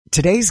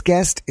Today's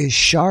guest is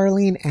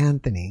Charlene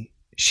Anthony.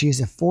 She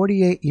is a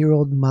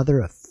 48-year-old mother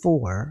of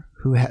 4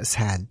 who has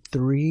had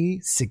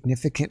 3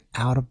 significant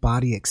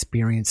out-of-body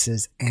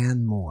experiences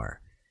and more.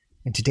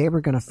 And today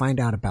we're going to find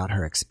out about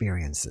her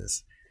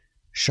experiences.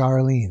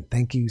 Charlene,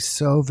 thank you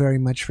so very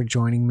much for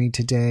joining me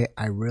today.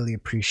 I really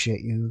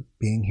appreciate you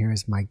being here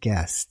as my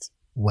guest.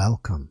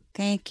 Welcome.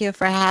 Thank you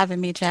for having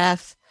me,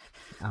 Jeff.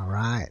 All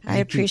right. I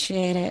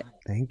appreciate it.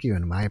 Thank you,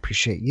 and I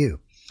appreciate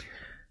you.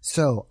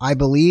 So I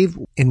believe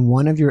in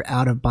one of your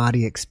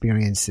out-of-body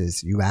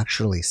experiences, you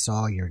actually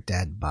saw your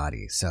dead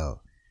body.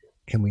 So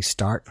can we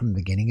start from the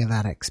beginning of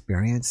that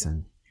experience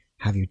and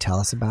have you tell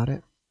us about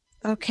it?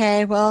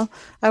 Okay, well,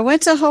 I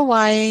went to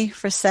Hawaii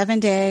for 7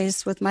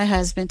 days with my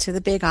husband to the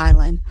Big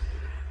Island.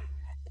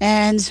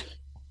 And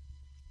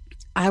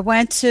I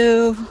went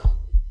to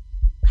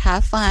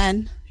have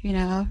fun,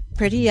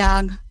 pretty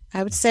young.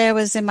 I would say I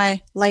was in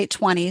my late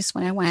 20s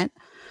when I went.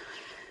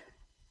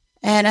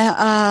 And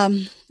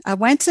I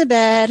went to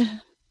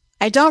bed.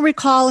 I don't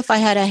recall if I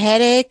had a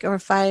headache or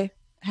if I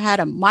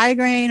had a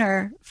migraine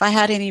or if I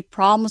had any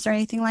problems or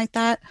anything like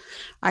that.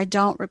 I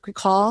don't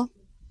recall.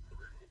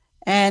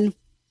 And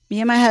me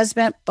and my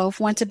husband both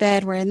went to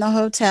bed. We're in the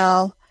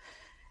hotel.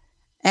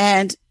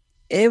 And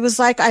it was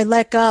like I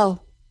let go.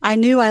 I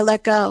knew I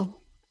let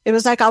go. It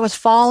was like I was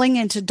falling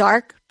into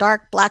dark,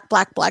 black,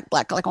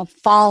 like I'm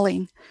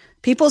falling.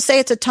 People say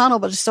it's a tunnel,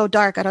 but it's so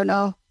dark. I don't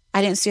know.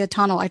 I didn't see a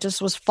tunnel. I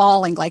just was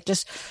falling,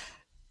 just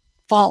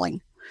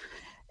falling.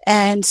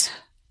 And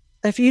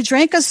if you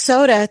drink a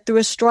soda through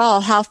a straw,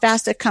 how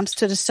fast it comes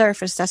to the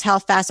surface, that's how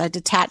fast I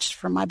detached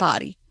from my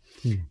body.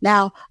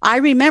 Now, I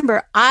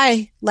remember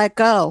I let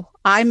go.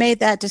 I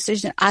made that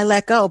decision. I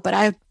let go, but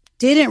I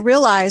didn't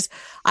realize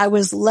I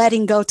was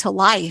letting go to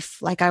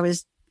life, like I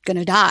was going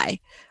to die.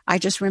 I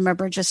just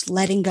remember just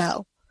letting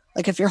go.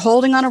 Like if you're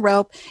holding on a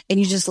rope and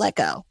you just let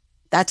go.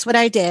 That's what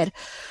I did.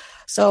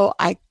 So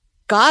I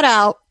got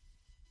up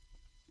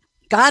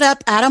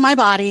out of my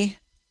body,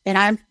 and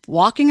I'm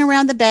walking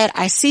around the bed.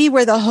 I see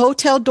where the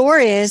hotel door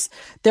is.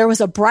 There was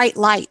a bright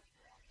light.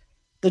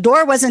 The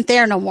door wasn't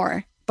there no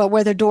more, but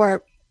where the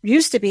door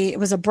used to be, it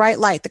was a bright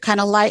light, the kind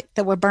of light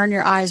that would burn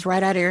your eyes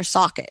right out of your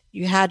socket.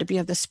 You had to be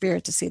of the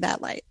spirit to see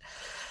that light.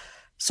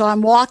 So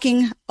I'm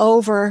walking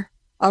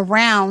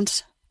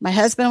around. My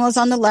husband was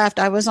on the left.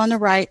 I was on the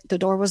right. The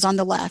door was on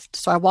the left.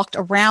 So I walked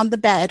around the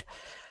bed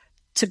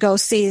to go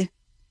see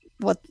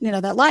where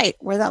that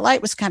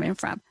light was coming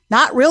from,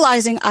 not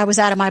realizing I was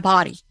out of my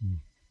body.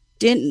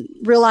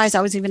 Didn't realize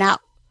I was even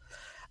out.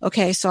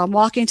 Okay. So I'm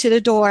walking to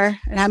the door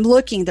and I'm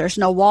looking. There's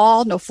no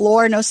wall, no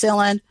floor, no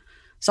ceiling.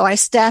 So I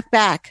stepped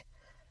back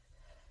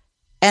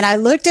and I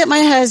looked at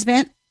my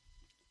husband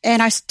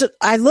and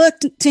I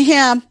looked to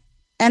him,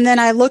 and then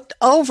I looked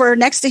over.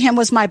 Next to him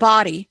was my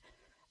body.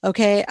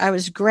 Okay. I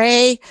was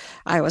gray.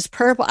 I was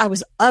purple. I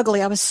was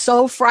ugly. I was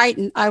so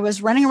frightened. I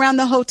was running around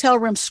the hotel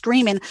room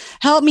screaming,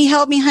 help me,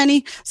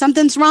 honey.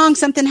 Something's wrong.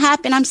 Something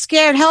happened. I'm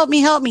scared. Help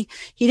me.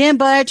 He didn't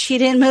budge. He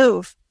didn't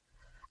move.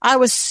 I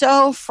was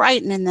so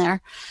frightened in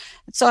there.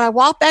 So I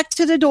walked back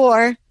to the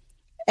door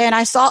and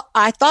I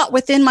thought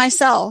within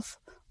myself,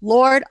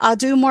 Lord, I'll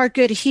do more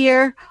good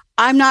here.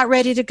 I'm not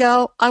ready to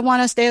go. I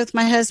want to stay with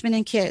my husband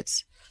and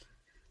kids.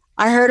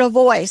 I heard a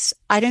voice.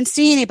 I didn't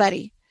see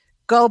anybody.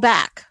 Go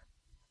back.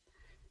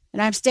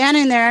 And I'm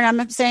standing there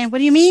and I'm saying, what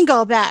do you mean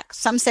go back?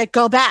 Some said,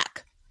 go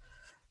back.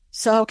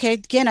 So, okay,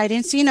 again, I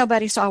didn't see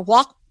nobody. So I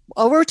walk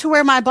over to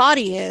where my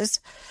body is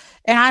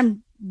and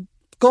I'm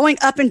going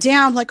up and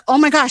down like, oh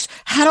my gosh,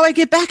 how do I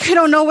get back? I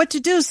don't know what to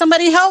do.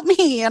 Somebody help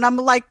me. And I'm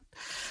like,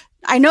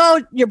 I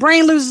know your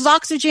brain loses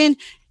oxygen.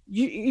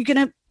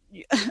 I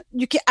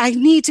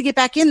need to get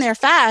back in there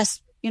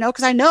fast,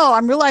 because I know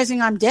I'm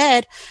realizing I'm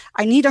dead.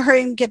 I need to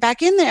hurry and get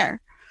back in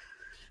there.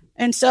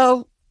 And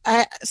so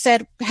I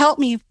said, help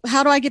me.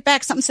 How do I get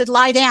back? Something said,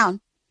 lie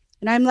down.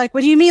 And I'm like,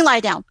 what do you mean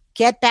lie down?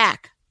 Get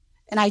back.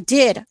 And I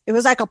did. It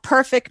was like a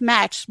perfect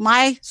match.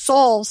 My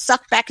soul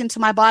sucked back into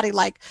my body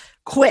like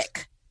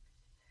quick.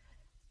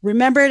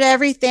 Remembered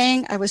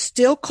everything. I was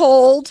still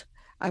cold.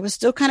 I was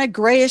still kind of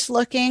grayish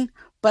looking,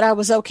 but I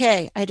was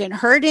okay. I didn't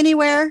hurt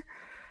anywhere.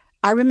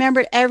 I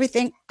remembered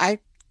everything. I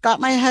got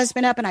my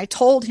husband up and I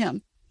told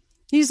him.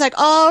 He's like,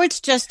 oh,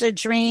 it's just a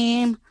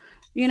dream.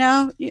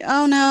 Oh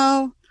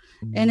no.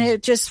 And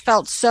it just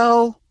felt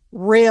so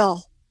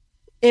real.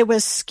 It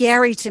was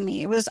scary to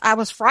me. I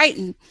was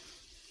frightened.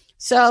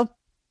 So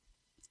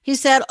he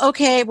said,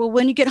 okay, well,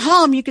 when you get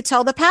home, you could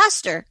tell the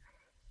pastor,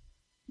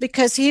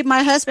 because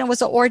my husband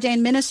was an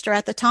ordained minister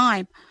at the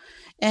time.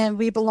 And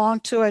we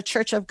belonged to a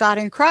Church of God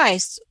in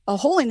Christ, a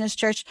holiness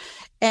church.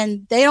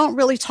 And they don't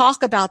really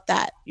talk about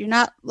that.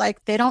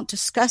 They don't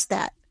discuss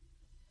that.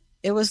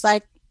 It was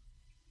like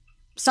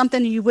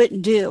something you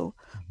wouldn't do.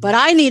 But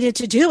I needed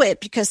to do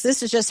it because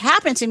this has just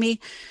happened to me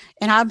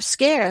and I'm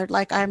scared.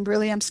 Like I'm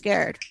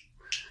scared.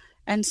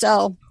 And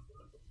so,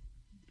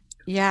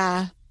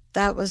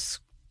 it was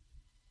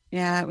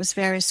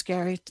very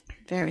scary,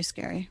 very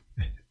scary.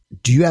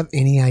 Do you have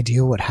any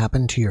idea what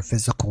happened to your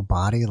physical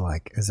body?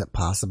 Like, is it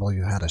possible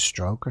you had a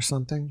stroke or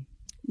something?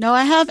 No,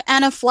 I have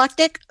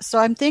anaphylactic, so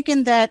I'm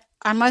thinking that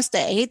I must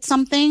have ate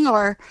something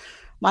or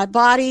my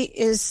body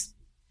is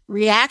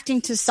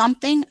reacting to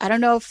something. I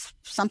don't know if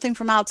something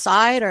from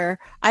outside or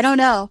I don't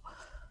know.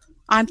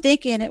 I'm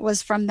thinking it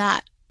was from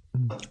that.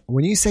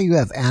 When you say you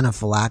have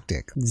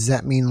anaphylactic, does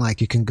that mean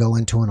like you can go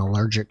into an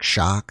allergic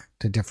shock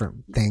to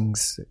different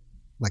things?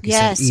 Like you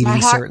said, Yes, my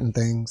eating heart. certain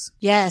things?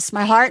 Yes,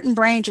 my heart and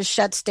brain just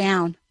shuts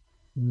down.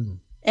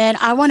 And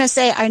I want to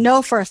say, I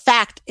know for a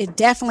fact, it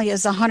definitely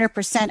is 100%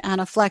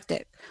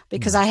 anaphylactic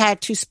because I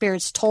had two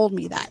spirits told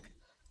me that.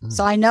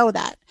 So I know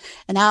that.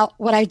 And now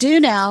what I do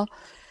now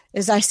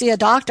is I see a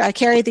doctor. I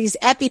carry these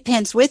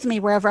EpiPens with me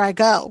wherever I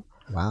go.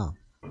 Wow.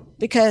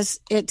 Because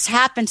it's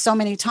happened so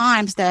many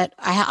times that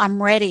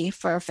I'm ready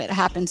for if it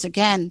happens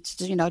again,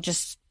 to,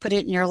 just put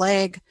it in your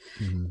leg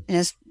and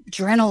it's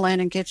adrenaline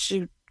and gets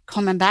you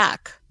coming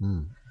back.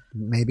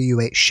 Maybe you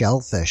ate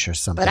shellfish or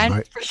something. But I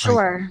know for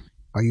sure.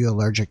 Are you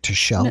allergic to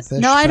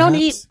shellfish? No, I don't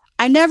perhaps?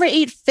 I never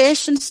eat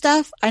fish and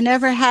stuff. I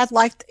never had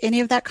liked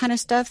any of that kind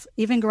of stuff,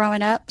 even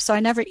growing up. So I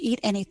never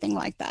eat anything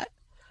like that.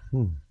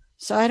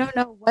 So I don't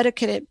know what it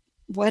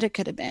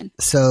could have been.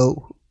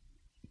 So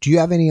do you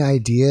have any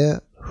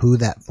idea who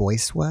that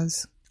voice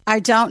was? I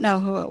don't know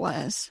who it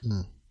was.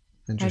 I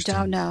Interesting.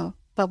 don't know.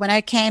 But when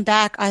I came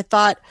back, I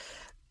thought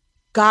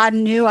God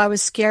knew I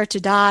was scared to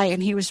die,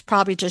 and he was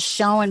probably just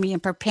showing me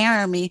and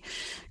preparing me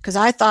because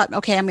I thought,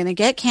 okay, I'm going to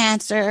get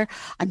cancer.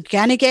 I'm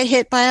going to get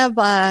hit by a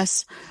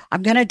bus.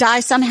 I'm going to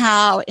die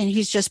somehow. And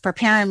he's just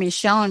preparing me,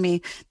 showing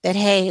me that,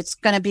 hey, it's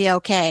going to be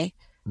okay.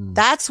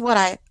 That's what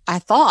I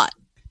thought.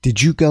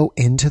 Did you go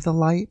into the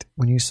light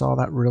when you saw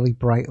that really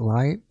bright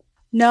light?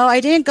 No, I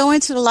didn't go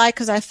into the light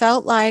because I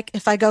felt like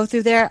if I go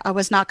through there, I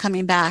was not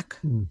coming back.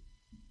 Okay.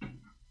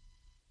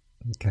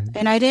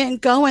 And I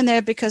didn't go in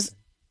there because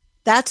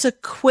that's a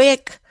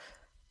quick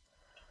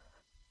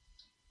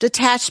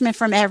detachment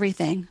from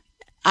everything.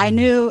 I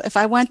knew if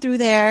I went through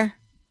there,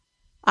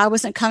 I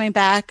wasn't coming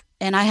back.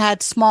 And I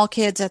had small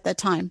kids at that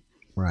time.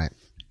 Right.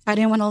 I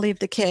didn't want to leave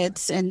the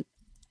kids. And,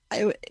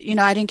 I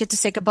didn't get to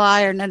say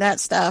goodbye or none of that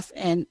stuff.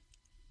 And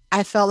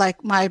I felt like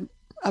I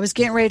was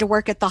getting ready to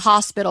work at the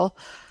hospital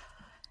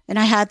and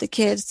I had the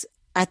kids.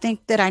 I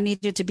think that I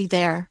needed to be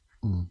there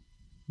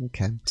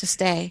Okay. to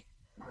stay.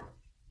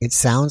 It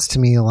sounds to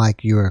me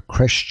like you're a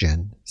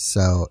Christian.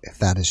 So if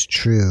that is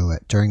true,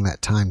 during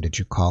that time, did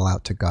you call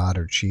out to God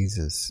or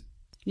Jesus?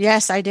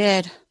 Yes, I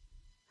did.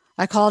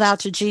 I called out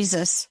to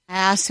Jesus. I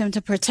asked him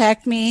to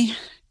protect me,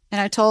 and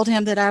I told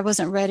him that I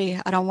wasn't ready.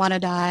 I don't want to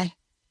die.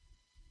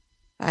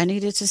 I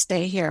needed to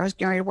stay here. I was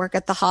getting ready to work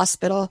at the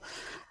hospital.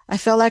 I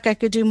felt like I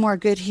could do more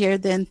good here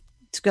than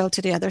to go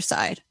to the other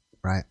side.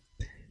 Right.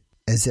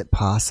 Is it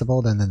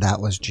possible then that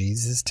was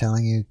Jesus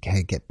telling you,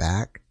 hey, get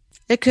back?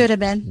 It could have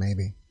been.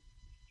 Maybe.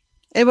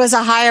 It was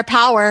a higher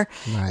power,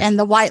 Right. and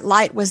the white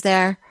light was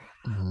there.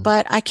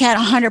 But I can't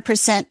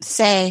 100%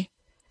 say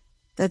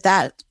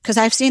that because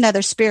I've seen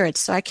other spirits,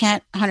 so I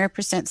can't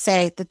 100%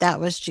 say that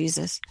was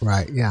Jesus.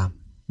 Right. Yeah.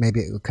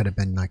 Maybe it could have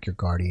been like your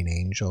guardian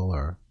angel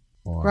or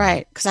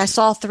Right, because I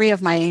saw 3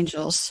 of my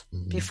angels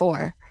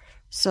before.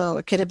 So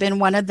it could have been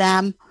one of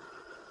them,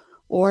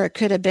 or it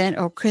could have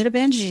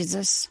been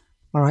Jesus.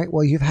 All right.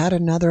 Well, you've had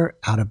another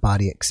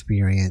out-of-body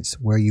experience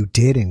where you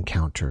did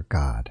encounter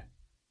God.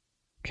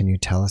 Can you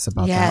tell us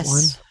about that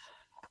one?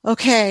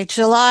 Okay,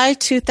 July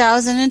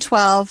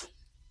 2012.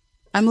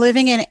 I'm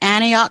living in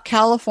Antioch,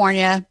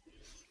 California.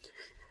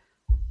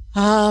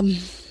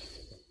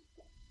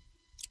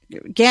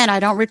 Again, I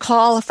don't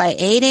recall if I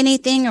ate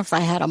anything or if I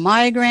had a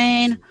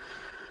migraine.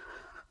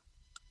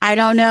 I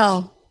don't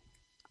know.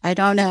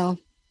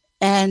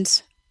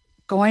 And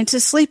going to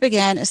sleep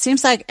again, it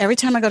seems like every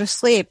time I go to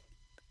sleep,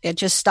 it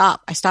just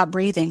stops. I stop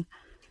breathing.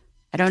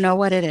 I don't know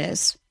what it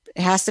is.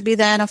 It has to be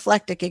the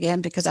anaphylactic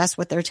again because that's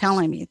what they're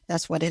telling me.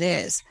 That's what it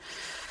is.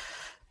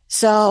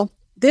 So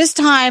this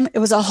time it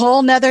was a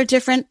whole nother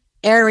different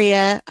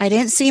area. I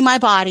didn't see my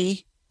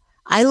body.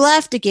 I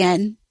left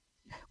again.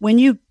 When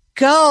you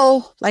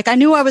go, like I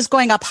knew I was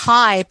going up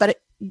high, but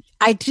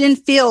I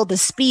didn't feel the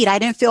speed. I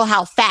didn't feel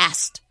how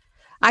fast.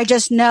 I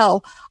just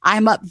know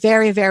I'm up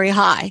very, very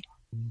high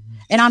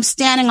and I'm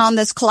standing on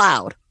this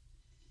cloud.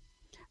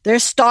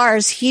 There's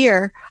stars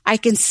here. I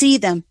can see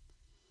them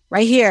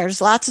right here. There's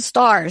lots of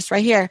stars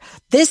right here.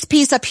 This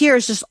piece up here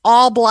is just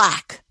all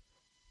black.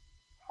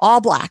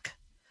 All black.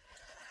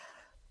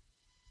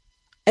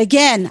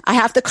 Again, I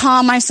have to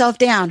calm myself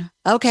down.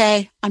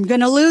 Okay, I'm going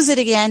to lose it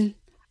again.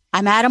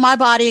 I'm out of my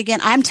body again.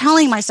 I'm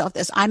telling myself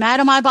this. I'm out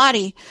of my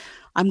body.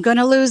 I'm going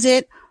to lose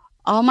it.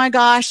 Oh my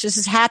gosh, this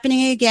is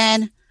happening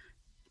again.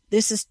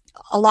 This is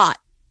a lot.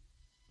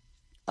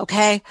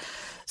 Okay,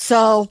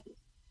 so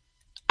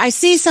I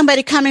see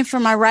somebody coming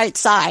from my right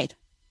side.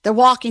 They're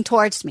walking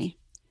towards me.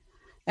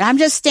 And I'm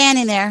just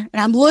standing there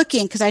and I'm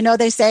looking because I know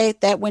they say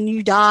that when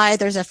you die,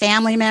 there's a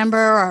family member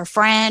or a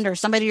friend or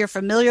somebody you're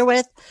familiar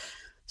with.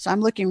 So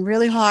I'm looking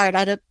really hard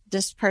at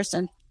this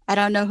person. I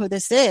don't know who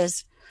this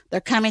is.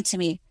 They're coming to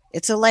me.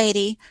 It's a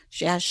lady.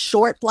 She has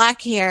short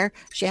black hair.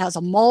 She has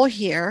a mole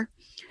here.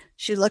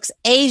 She looks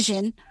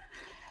Asian.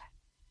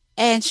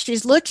 And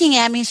she's looking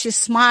at me, she's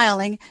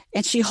smiling,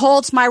 and she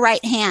holds my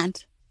right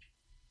hand.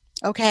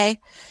 Okay?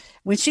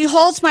 When she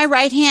holds my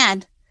right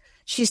hand,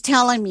 she's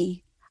telling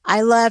me,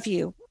 I love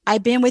you.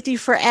 I've been with you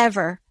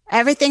forever.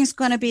 Everything's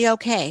going to be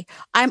okay.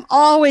 I'm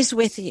always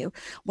with you.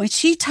 When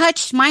she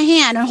touched my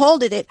hand and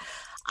holded it,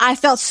 I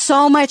felt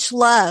so much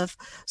love,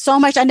 so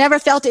much. I never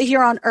felt it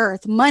here on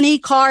earth. Money,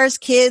 cars,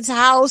 kids,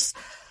 house,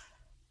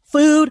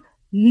 food,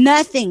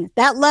 nothing.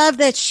 That love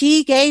that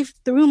she gave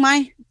through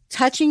my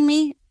touching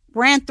me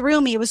ran through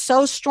me. It was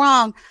so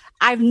strong.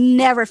 I've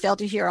never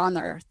felt it here on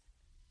the earth.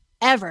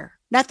 Ever.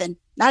 Nothing.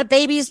 Not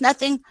babies,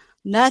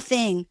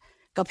 nothing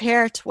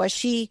compared to what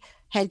she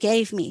had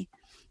gave me.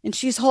 And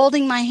she's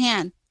holding my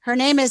hand. Her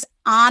name is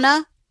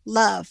Anna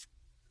Love,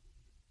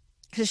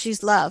 because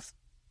she's love.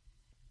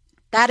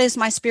 That is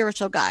my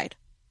spiritual guide.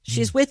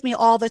 She's with me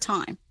all the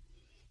time.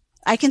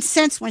 I can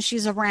sense when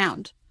she's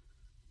around.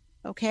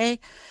 Okay?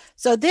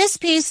 So this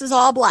piece is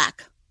all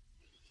black.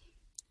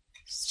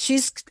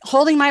 She's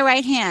holding my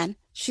right hand.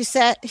 She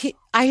said,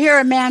 I hear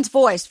a man's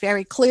voice,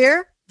 very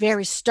clear,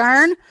 very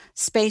stern,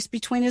 space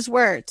between his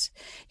words.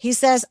 He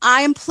says,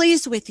 I am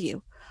pleased with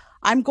you.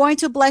 I'm going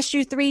to bless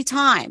you 3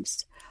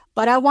 times.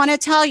 But I want to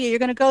tell you, you're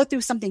going to go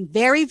through something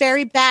very,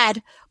 very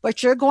bad,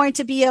 but you're going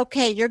to be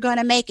okay. You're going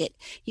to make it.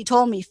 He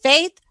told me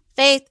faith,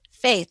 faith,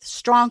 faith,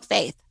 strong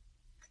faith.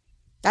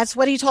 That's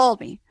what he told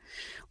me.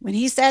 When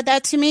he said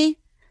that to me,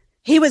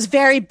 he was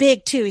very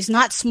big too. He's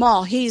not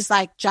small. He's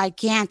like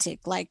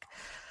gigantic. Like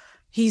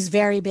he's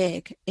very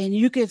big. And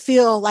you could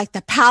feel like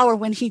the power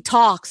when he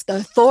talks, the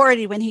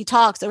authority when he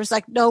talks. There was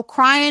like no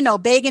crying, no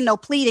begging, no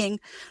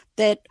pleading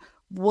that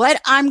what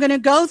I'm going to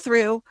go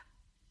through,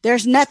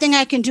 there's nothing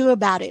I can do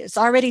about it. It's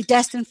already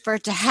destined for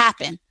it to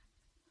happen.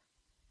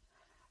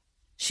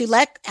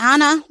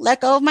 Anna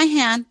let go of my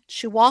hand.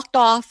 She walked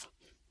off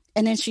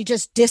and then she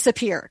just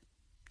disappeared.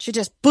 She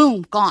just,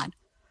 boom, gone.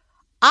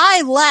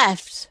 I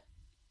left.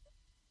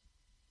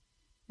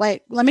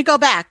 Wait, let me go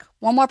back.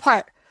 One more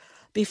part.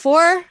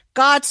 Before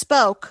God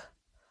spoke,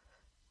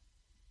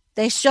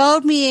 they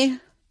showed me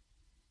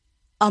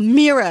a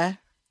mirror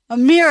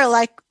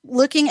like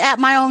looking at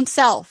my own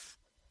self.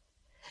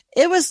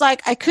 It was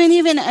like I couldn't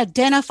even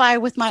identify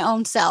with my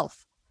own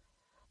self.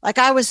 Like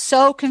I was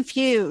so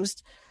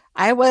confused.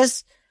 I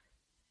was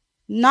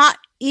not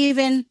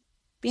even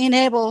being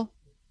able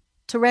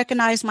to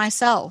recognize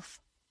myself.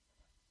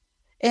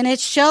 And it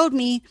showed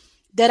me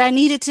that I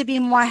needed to be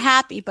more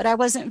happy, but I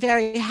wasn't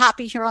very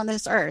happy here on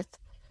this earth.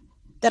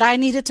 That I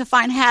needed to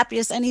find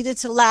happiness. I needed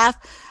to laugh.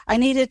 I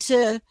needed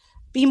to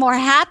be more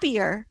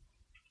happier.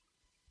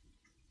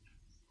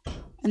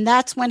 And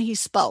that's when he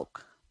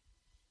spoke.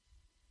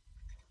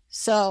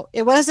 So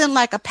it wasn't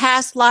like a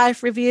past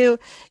life review.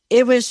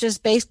 It was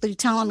just basically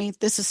telling me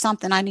this is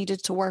something I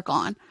needed to work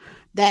on.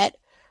 That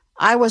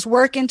I was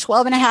working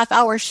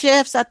 12.5-hour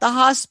shifts at the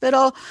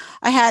hospital.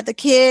 I had the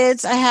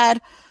kids. I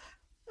had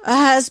a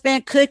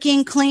husband,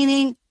 cooking,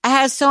 cleaning. I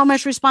had so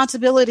much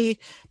responsibility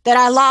that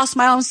I lost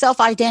my own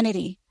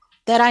self-identity,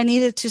 that I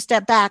needed to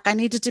step back. I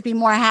needed to be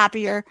more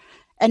happier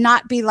and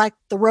not be like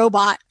the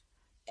robot.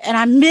 And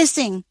I'm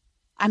missing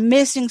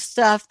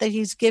stuff that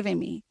he's giving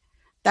me.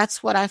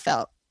 That's what I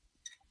felt.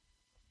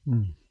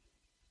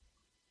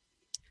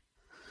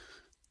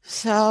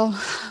 So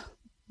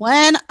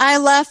when I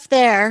left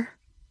there,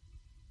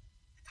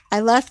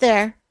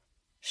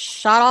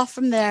 shot off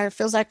from there. It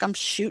feels like I'm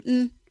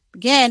shooting.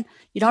 Again,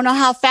 you don't know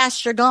how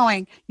fast you're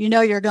going. You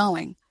know you're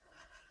going.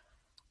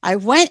 I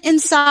went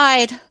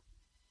inside.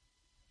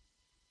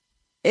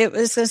 It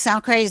was going to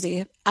sound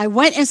crazy. I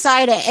went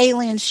inside an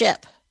alien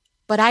ship,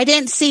 but I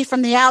didn't see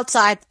from the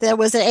outside there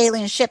was an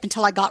alien ship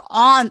until I got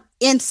on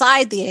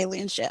inside the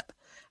alien ship.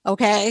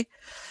 Okay.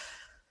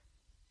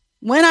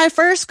 When I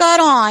first got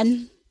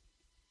on,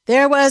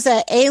 there was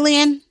an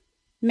alien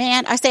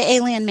man. I say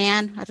alien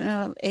man. I don't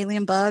know,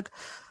 alien bug.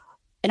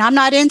 And I'm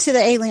not into the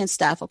alien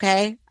stuff,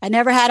 okay? I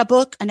never had a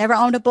book. I never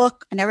owned a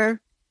book. I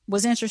never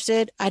was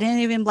interested. I didn't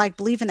even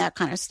believe in that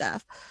kind of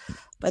stuff.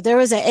 But there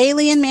was an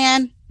alien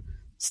man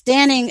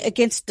standing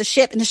against the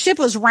ship, and the ship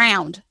was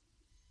round,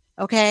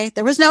 okay?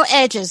 There was no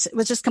edges. It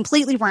was just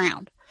completely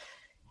round.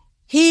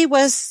 He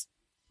was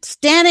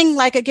standing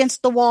like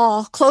against the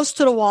wall, close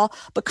to the wall,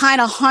 but kind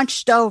of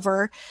hunched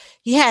over.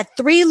 He had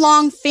 3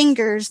 long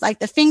fingers, like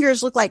the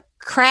fingers look like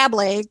crab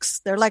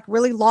legs. They're like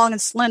really long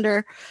and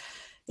slender.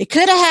 It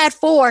could have had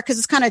 4 because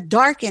it's kind of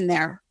dark in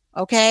there,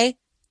 okay?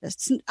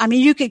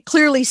 You could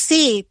clearly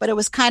see, but it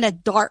was kind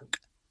of dark.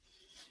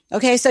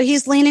 Okay, so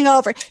he's leaning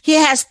over. He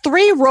has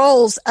 3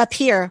 rolls up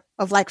here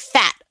of like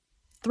fat,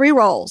 3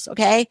 rolls,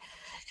 okay?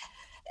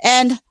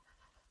 And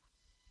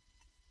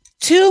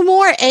 2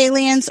 more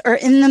aliens are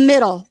in the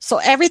middle. So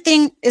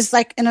everything is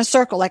like in a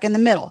circle, like in the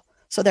middle.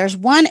 So there's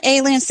one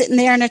alien sitting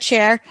there in a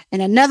chair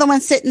and another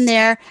one sitting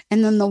there.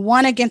 And then the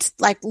one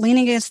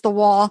leaning against the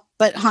wall,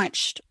 but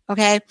hunched.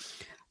 Okay.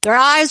 Their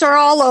eyes are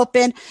all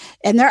open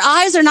and their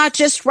eyes are not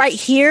just right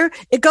here.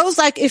 It goes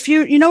like if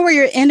you know where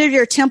your end of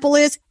your temple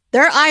is,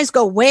 their eyes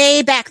go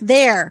way back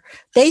there.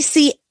 They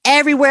see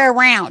everywhere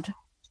around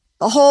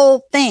the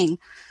whole thing.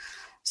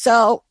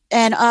 So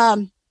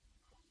And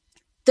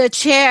the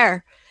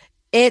chair,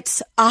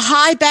 it's a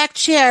high back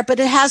chair, but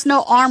it has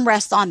no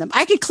armrest on them.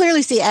 I can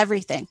clearly see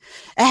everything.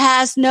 It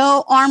has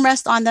no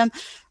armrest on them.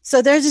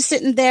 So they're just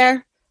sitting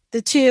there,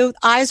 the two,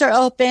 eyes are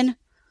open.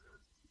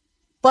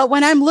 But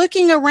when I'm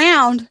looking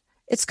around,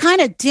 it's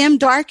kind of dim,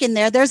 dark in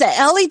there. There's a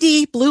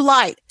LED blue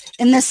light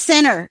in the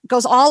center, it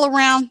goes all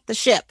around the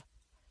ship.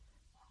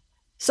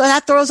 So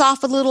that throws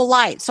off a little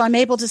light. So I'm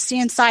able to see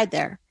inside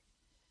there.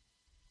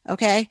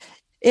 Okay.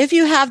 If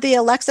you have the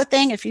Alexa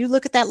thing, if you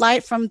look at that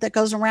light that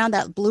goes around,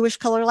 that bluish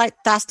color light,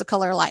 that's the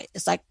color light.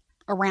 It's like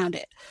around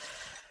it.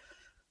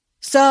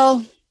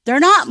 So they're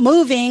not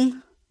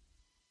moving.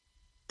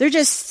 They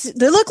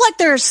look like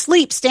they're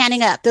asleep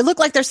standing up. They look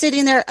like they're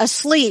sitting there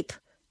asleep.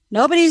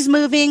 Nobody's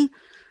moving.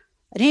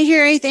 I didn't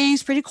hear anything.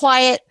 It's pretty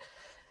quiet.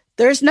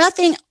 There's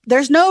nothing.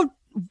 There's no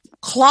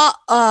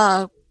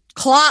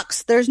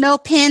clocks. There's no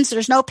pins.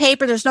 There's no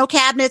paper. There's no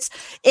cabinets.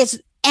 It's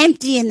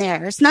empty in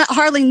there. It's not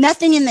hardly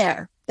nothing in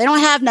there. They don't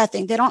have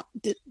nothing.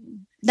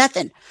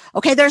 Nothing.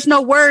 Okay. There's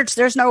no words.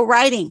 There's no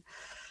writing.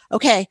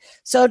 Okay.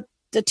 So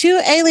the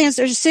two aliens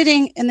are just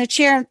sitting in the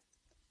chair.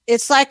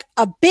 It's like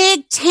a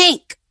big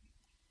tank.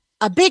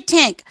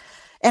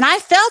 And I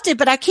felt it,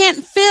 but I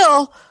can't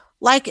feel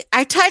like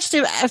I touched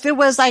it if it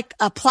was like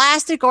a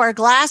plastic or a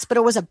glass, but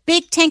it was a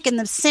big tank in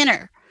the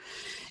center.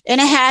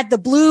 And it had the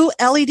blue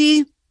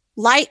LED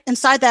light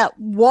inside that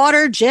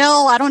water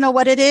gel. I don't know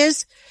what it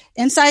is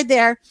inside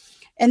there.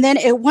 And then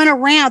it went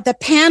around. The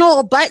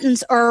panel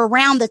buttons are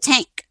around the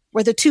tank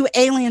where the two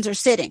aliens are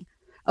sitting.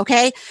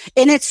 Okay.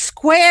 And it's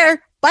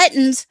square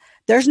buttons.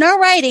 There's no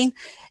writing.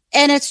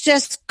 And it's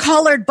just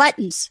colored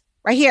buttons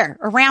right here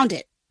around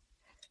it.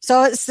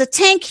 So it's the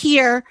tank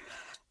here.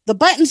 The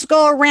buttons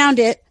go around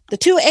it. The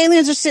two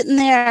aliens are sitting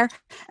there.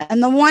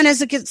 And the one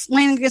as it gets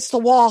laying against the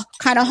wall,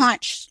 kind of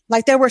hunched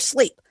like they were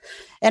asleep.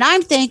 And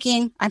I'm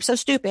thinking, I'm so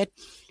stupid.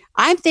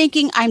 I'm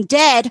thinking I'm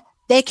dead.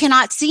 They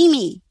cannot see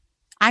me.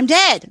 I'm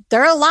dead.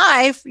 They're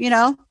alive.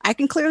 I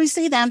can clearly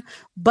see them,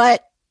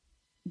 but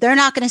they're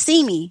not going to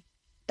see me.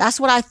 That's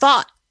what I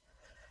thought.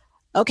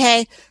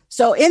 Okay.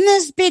 So in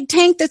this big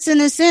tank that's in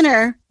the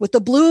center with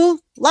the blue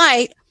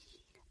light,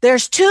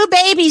 there's two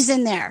babies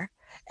in there.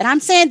 And I'm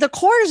saying the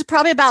cord is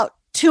probably about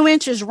 2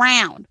 inches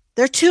round.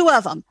 There are two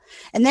of them.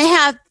 And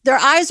their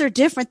eyes are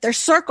different. They're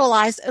circle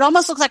eyes. It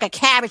almost looks like a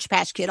Cabbage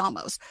Patch Kid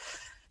almost.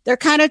 They're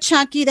kind of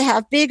chunky. They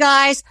have big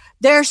eyes.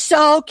 They're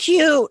so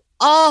cute.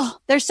 Oh,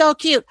 they're so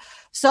cute.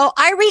 So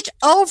I reach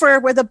over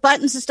where the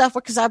buttons and stuff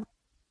were because I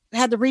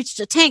had to reach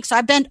the tank. So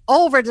I bent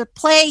over to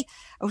play.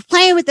 I was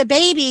playing with the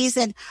babies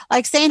and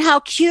like saying how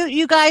cute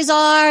you guys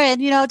are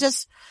and,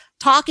 just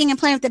talking and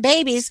playing with the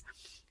babies.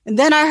 And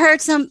then I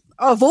heard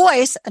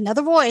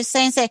another voice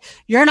saying,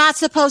 you're not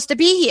supposed to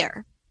be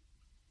here.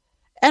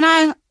 And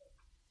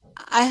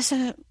I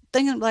said,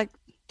 thinking like,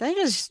 did I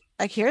just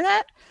hear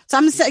that?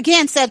 Someone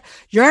again said,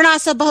 you're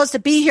not supposed to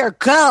be here.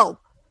 Go.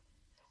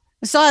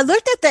 And so I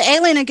looked at the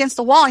alien against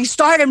the wall. And he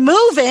started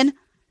moving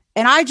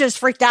and I just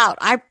freaked out.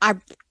 I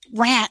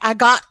ran.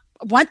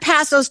 Went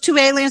past those two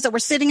aliens that were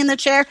sitting in the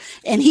chair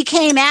and he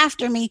came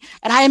after me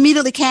and I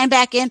immediately came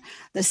back in.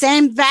 The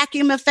same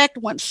vacuum effect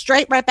went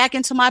right back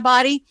into my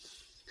body.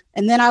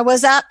 And then I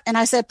was up and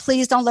I said,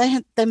 please don't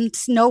let them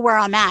know where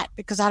I'm at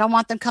because I don't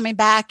want them coming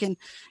back. And,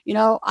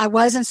 I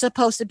wasn't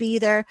supposed to be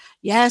there.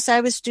 Yes,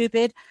 I was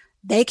stupid.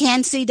 They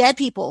can see dead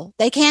people.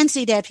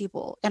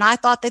 And I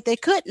thought that they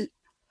couldn't.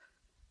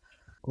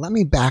 Let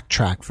me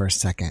backtrack for a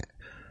second.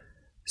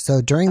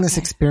 So during this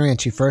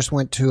experience, you first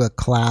went to a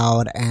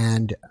cloud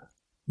and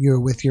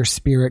you're with your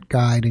spirit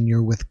guide and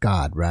you're with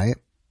God, right?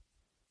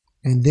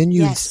 And then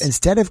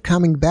instead of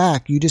coming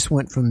back, you just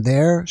went from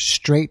there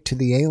straight to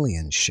the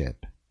alien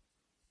ship.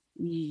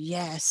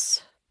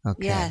 Yes.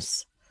 Okay.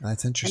 Yes.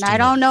 That's interesting. And I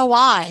don't know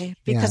why,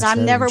 because I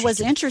never was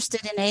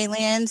interested in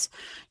aliens.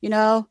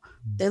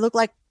 They look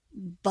like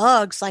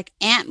bugs, like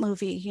Ant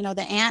movie.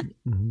 The ant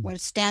when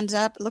it stands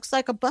up, it looks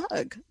like a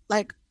bug.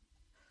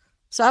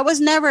 So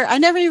I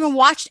never even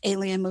watched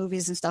alien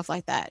movies and stuff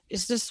like that.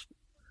 It's just,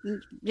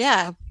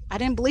 I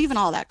didn't believe in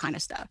all that kind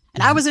of stuff.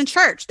 And I was in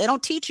church. They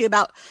don't teach you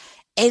about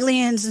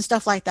aliens and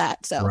stuff like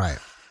that. So right.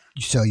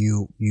 So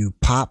you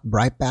pop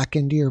right back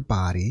into your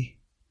body.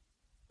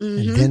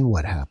 And then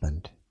what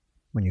happened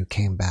when you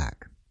came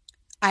back?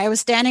 I was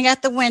standing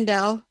at the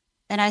window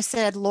and I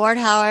said, Lord,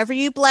 however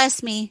you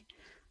bless me,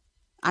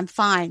 I'm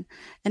fine.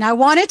 And I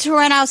wanted to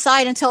run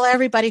outside and tell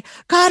everybody,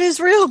 God is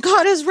real.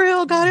 God is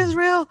real. God is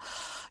real.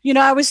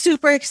 I was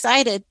super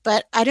excited,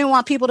 but I didn't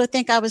want people to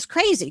think I was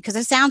crazy because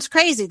it sounds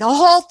crazy. The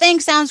whole thing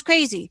sounds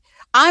crazy.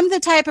 I'm the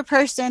type of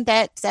person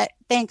that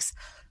thinks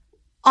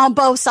on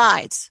both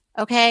sides.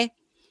 Okay.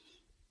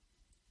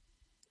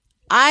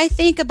 I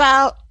think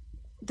about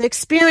the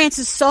experience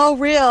is so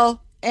real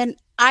and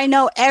I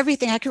know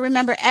everything. I can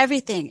remember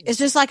everything. It's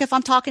just like if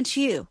I'm talking to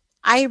you,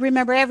 I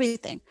remember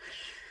everything.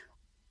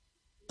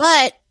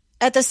 But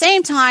at the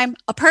same time,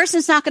 a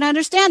person's not going to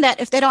understand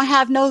that if they don't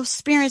have no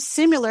experience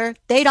similar,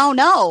 they don't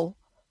know.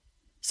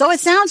 So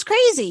it sounds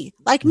crazy.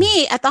 Like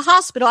me at the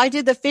hospital, I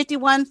did the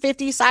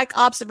 5150 psych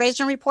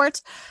observation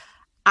reports.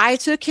 I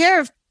took care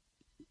of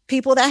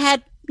people that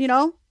had,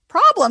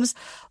 problems.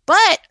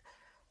 But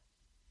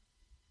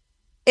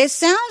it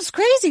sounds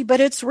crazy, but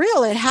it's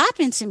real. It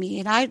happened to me.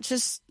 And it's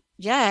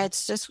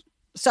just,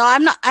 so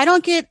I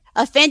don't get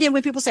offended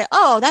when people say,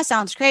 oh, that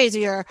sounds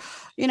crazy, or,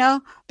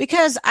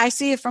 because I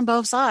see it from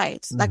both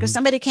sides. Mm-hmm. Like if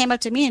somebody came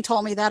up to me and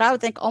told me that, I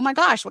would think, oh my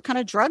gosh, what kind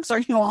of drugs are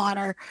you on?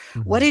 Or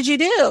what did you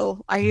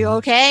do? Are you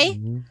okay?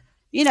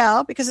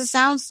 Because it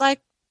sounds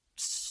like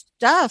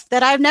stuff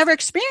that I've never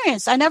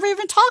experienced. I never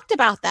even talked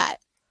about that.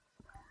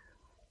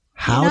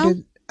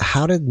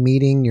 How did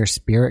meeting your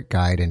spirit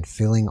guide and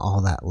feeling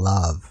all that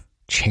love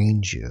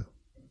change you?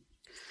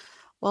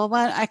 Well,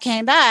 when I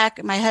came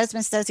back, my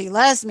husband says he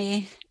loves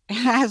me.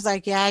 And I was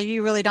like, yeah,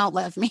 you really don't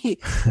love me.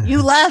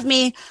 You love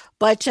me,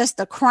 but just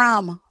a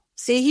crumb.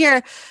 See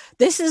here,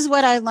 this is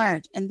what I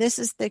learned. And this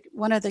is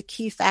one of the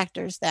key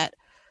factors, that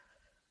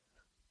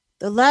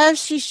the love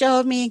she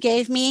showed me and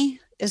gave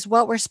me is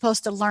what we're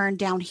supposed to learn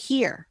down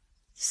here.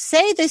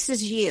 Say this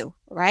is you,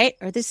 right?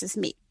 Or this is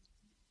me.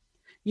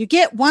 You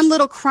get one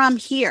little crumb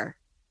here.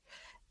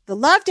 The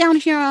love down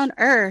here on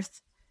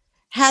earth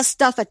has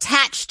stuff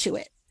attached to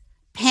it.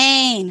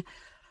 Pain,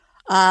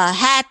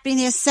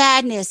 happiness,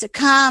 sadness. It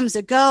comes,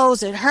 it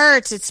goes, it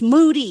hurts, it's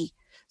moody.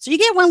 So you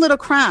get one little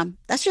crumb.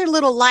 That's your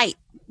little light,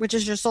 which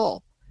is your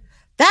soul.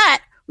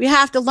 That we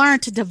have to learn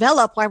to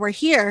develop while we're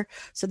here.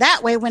 So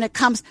that way, when it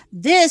comes,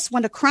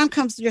 when the crumb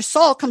comes, your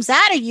soul comes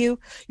out of you,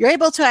 you're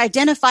able to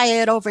identify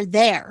it over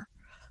there.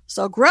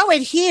 So grow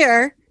it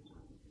here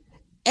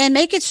and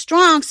make it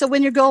strong. So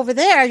when you go over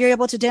there, you're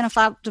able to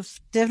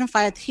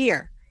identify it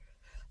here.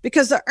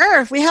 Because the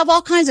earth, we have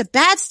all kinds of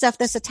bad stuff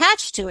that's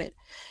attached to it.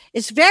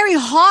 It's very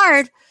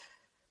hard.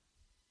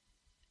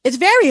 It's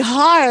very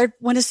hard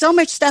when there's so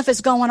much stuff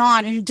is going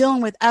on and you're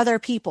dealing with other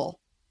people.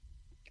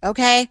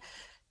 Okay?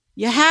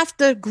 You have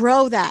to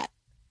grow that.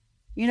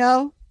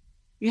 You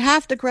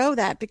have to grow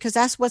that, because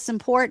that's what's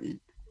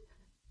important.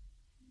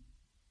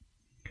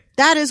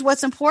 That is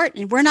what's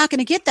important. We're not going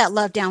to get that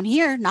love down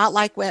here, not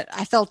like what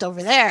I felt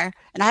over there.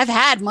 And I've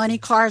had money,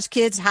 cars,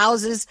 kids,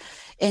 houses,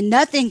 and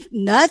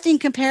nothing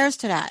compares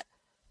to that.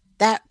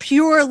 That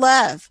pure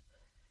love.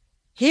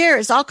 Here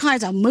is all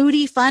kinds of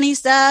moody, funny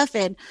stuff.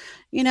 And,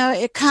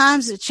 it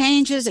comes, it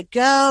changes, it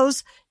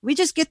goes. We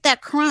just get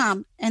that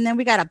crumb, and then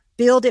we got to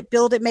build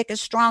it, make it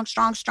strong,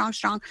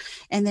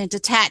 and then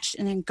detach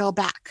and then go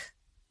back.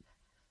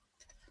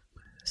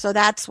 So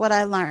that's what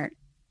I learned.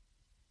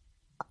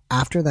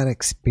 After that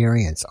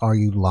experience, are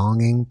you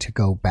longing to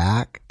go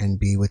back and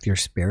be with your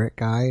spirit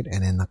guide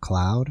and in the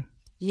cloud?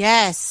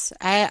 Yes.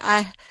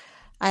 I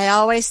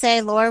always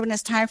say, Lord, when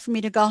it's time for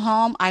me to go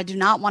home, I do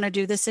not want to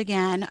do this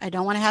again. I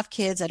don't want to have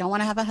kids. I don't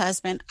want to have a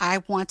husband.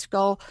 I want to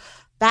go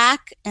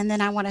back, and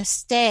then I want to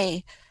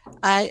stay.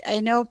 I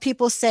know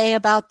people say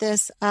about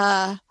this,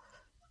 what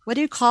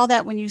do you call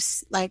that when you,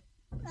 like,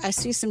 I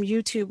see some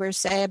YouTubers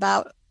say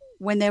about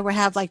when they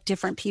have like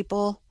different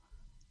people,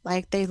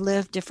 like they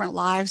lived different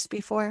lives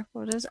before.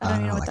 What is? I don't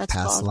even know what that's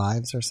called. Past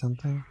lives or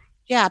something?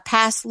 Yeah,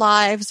 past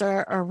lives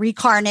or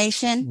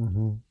reincarnation.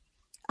 Mm-hmm.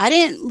 I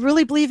didn't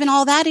really believe in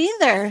all that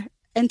either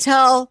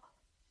until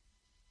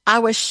I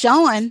was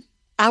shown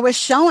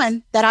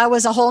that I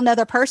was a whole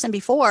nother person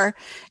before.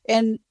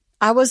 And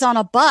I was on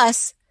a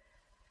bus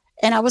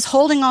and I was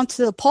holding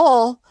onto the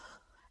pole,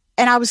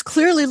 and I was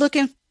clearly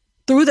looking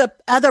through the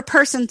other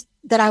person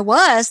that I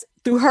was,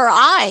 through her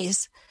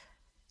eyes.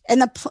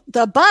 And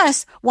the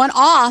bus went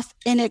off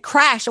and it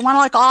crashed. It went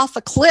like off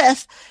a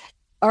cliff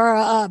or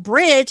a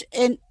bridge.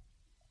 And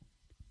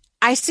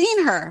I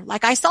seen her,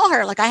 like I saw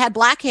her, like I had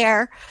black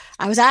hair.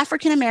 I was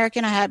African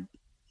American. I had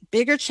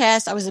bigger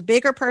chest. I was a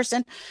bigger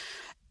person.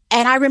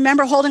 And I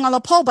remember holding on the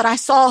pole, but I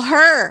saw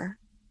her.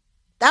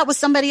 That was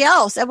somebody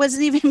else. That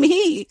wasn't even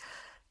me.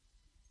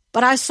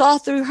 But I saw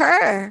through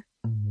her.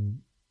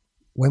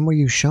 When were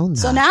you shown that?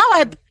 So now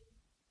that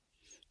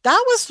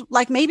was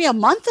like maybe a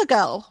month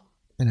ago.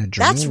 In a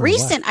dream? That's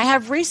recent. I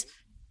have recent.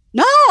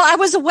 No, I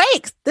was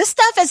awake. This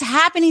stuff is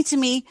happening to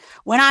me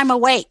when I'm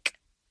awake.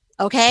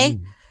 Okay.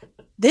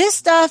 This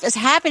stuff is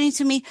happening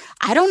to me.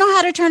 I don't know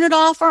how to turn it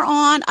off or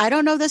on. I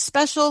don't know the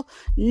special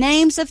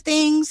names of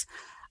things.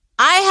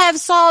 I have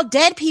saw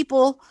dead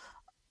people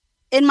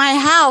in my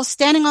house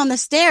standing on the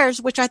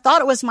stairs, which I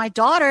thought it was my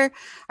daughter.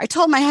 I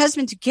told my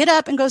husband to get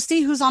up and go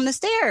see who's on the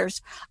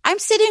stairs. I'm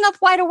sitting up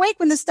wide awake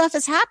when this stuff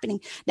is happening.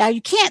 Now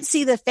you can't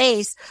see the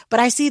face, but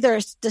I see they're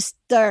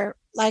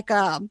like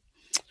a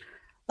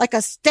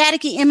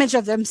staticky image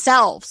of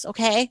themselves.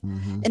 Okay.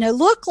 Mm-hmm. And it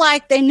looked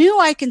like they knew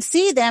I can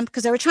see them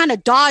because they were trying to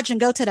dodge and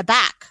go to the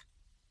back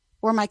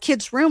where my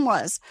kid's room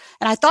was.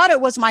 And I thought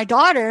it was my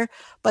daughter,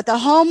 but the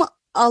home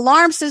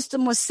alarm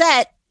system was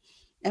set.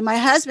 And my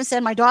husband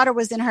said my daughter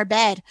was in her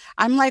bed.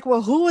 I'm like,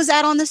 well, who was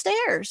that on the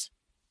stairs?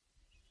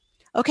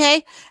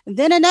 Okay. And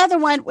then another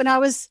one, when I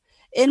was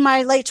in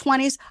my late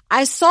 20s,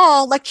 I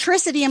saw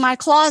electricity in my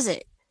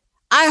closet.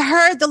 I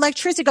heard the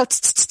electricity go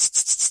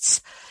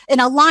in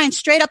a line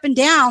straight up and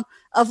down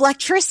of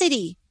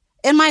electricity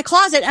in my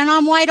closet, and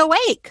I'm wide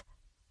awake.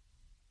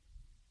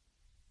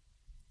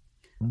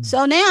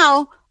 So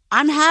now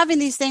I'm having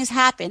these things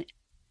happen.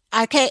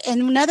 Okay.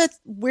 And another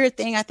weird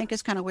thing I think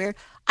is kind of weird.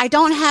 I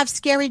don't have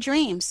scary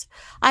dreams.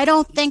 I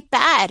don't think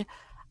bad.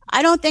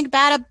 I don't think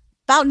bad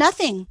about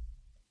nothing.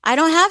 I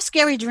don't have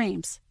scary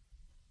dreams.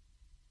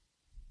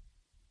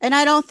 And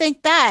I don't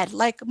think bad.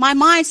 Like my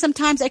mind,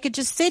 sometimes I could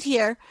just sit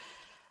here.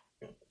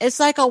 It's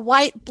like a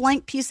white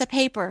blank piece of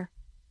paper.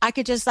 I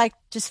could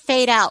just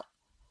fade out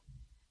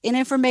and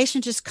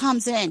information just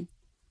comes in.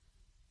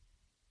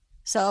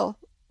 So,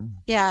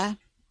 yeah.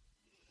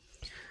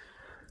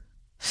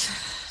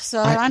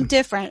 So I'm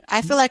different.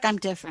 I feel like I'm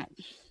different.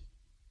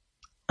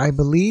 I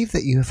believe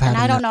that you've had. And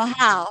I don't know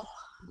how.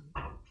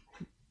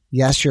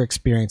 Yes, your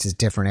experience is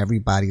different.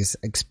 Everybody's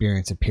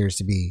experience appears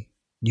to be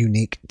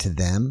unique to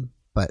them,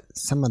 but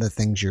some of the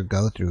things you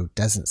go through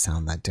doesn't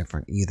sound that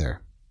different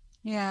either.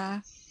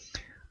 Yeah.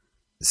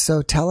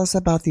 So tell us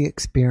about the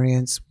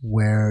experience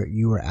where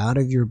you were out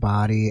of your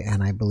body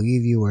and I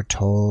believe you were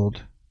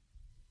told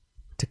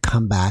to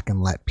come back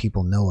and let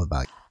people know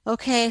about you.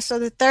 Okay, so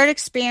the third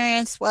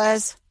experience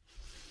was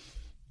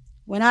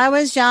when I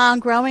was young,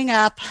 growing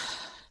up,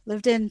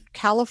 lived in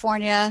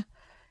California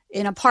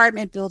in an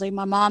apartment building.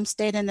 My mom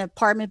stayed in the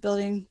apartment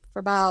building for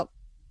about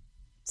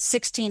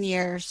 16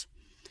 years.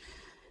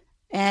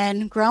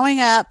 And growing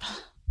up,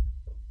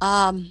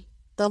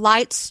 the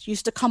lights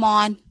used to come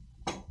on,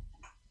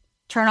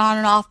 turn on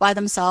and off by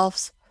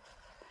themselves.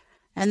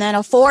 And then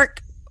a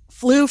fork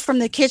flew from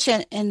the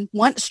kitchen and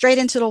went straight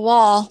into the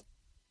wall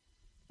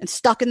and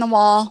stuck in the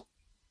wall.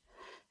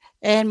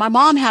 And my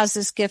mom has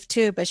this gift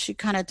too, but she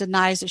kind of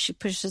denies it. She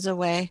pushes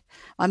away.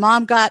 My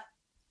mom got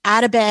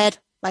out of bed,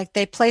 like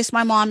they placed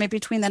my mom in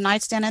between the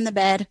nightstand and the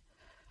bed.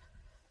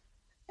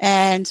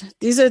 And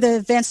these are the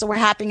events that were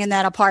happening in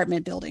that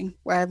apartment building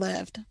where I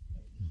lived.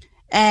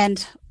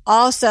 And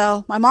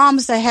also, my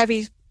mom's a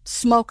heavy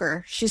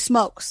smoker. She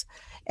smokes.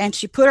 And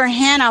she put her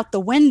hand out the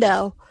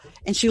window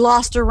and she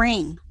lost her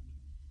ring.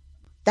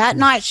 That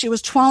night, she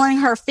was twirling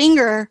her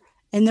finger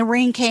and the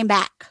ring came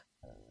back.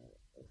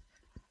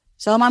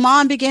 So my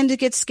mom began to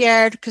get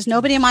scared because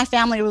nobody in my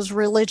family was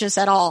religious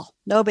at all.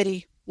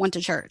 Nobody went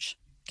to church.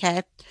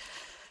 Okay.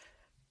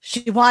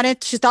 She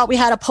thought we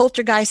had a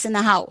poltergeist in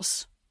the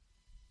house.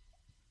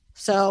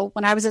 So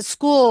when I was at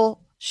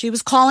school, she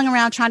was calling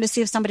around trying to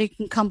see if somebody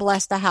can come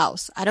bless the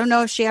house. I don't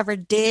know if she ever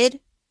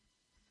did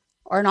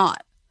or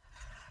not.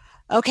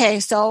 Okay,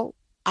 so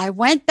I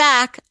went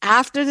back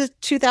after the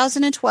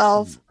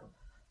 2012.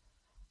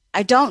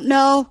 I don't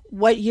know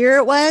what year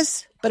it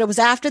was, but it was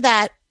after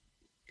that.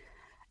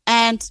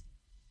 And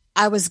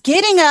I was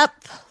getting up,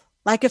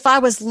 like if I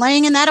was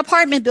laying in that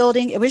apartment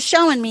building, it was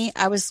showing me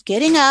I was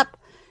getting up,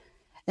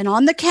 and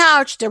on the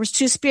couch, there was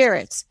two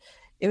spirits.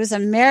 It was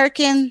an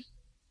American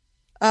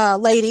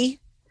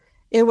lady.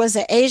 It was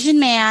an Asian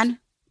man,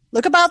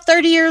 look about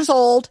 30 years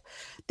old.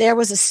 There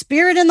was a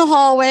spirit in the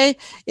hallway.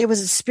 It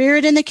was a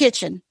spirit in the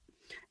kitchen.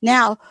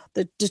 Now,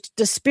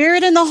 the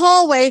spirit in the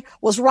hallway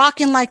was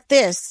rocking like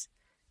this.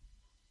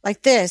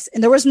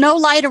 And there was no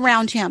light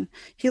around him.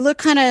 He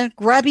looked kind of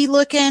grubby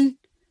looking,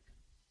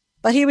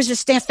 but he was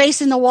just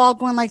facing the wall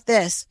going like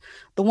this.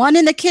 The one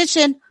in the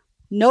kitchen,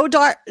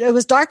 it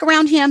was dark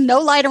around him, no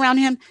light around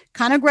him,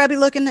 kind of grubby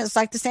looking. It's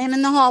like the same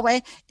in the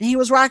hallway. And he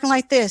was rocking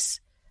like this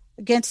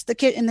against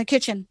in the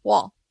kitchen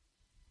wall.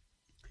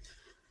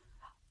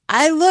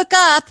 I look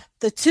up,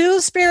 the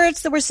two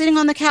spirits that were sitting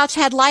on the couch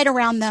had light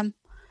around them.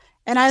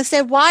 And I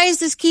said, why does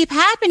this keep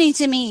happening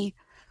to me?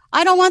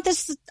 I don't want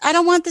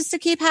this to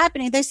keep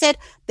happening. They said,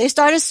 they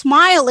started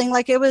smiling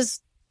like it was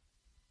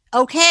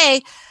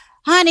okay.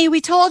 Honey, we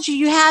told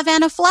you have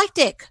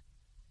anaphylactic.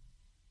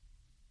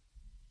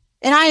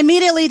 And I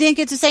immediately didn't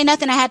get to say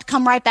nothing. I had to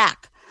come right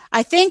back.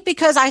 I think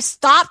because I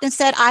stopped and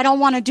said, I don't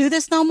want to do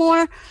this no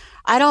more.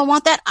 I don't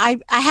want that. I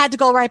had to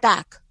go right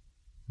back.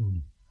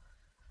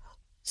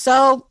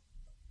 So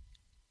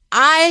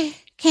I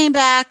came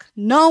back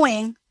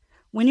knowing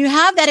when you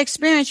have that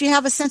experience, you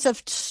have a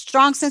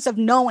strong sense of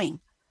knowing.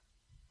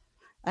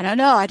 I don't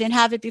know. I didn't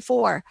have it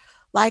before.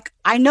 Like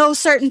I know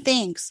certain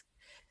things.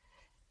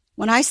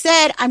 When I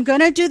said, I'm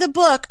going to do the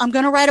book, I'm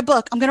going to write a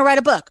book. I'm going to write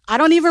a book. I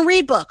don't even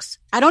read books.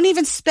 I don't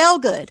even spell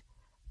good,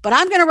 but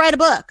I'm going to write a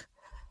book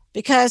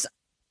because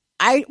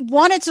I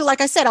wanted to,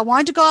 like I said, I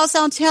wanted to go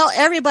outside and tell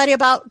everybody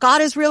about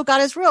God is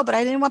real, but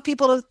I didn't want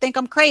people to think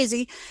I'm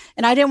crazy.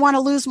 And I didn't want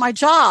to lose my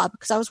job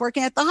because I was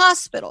working at the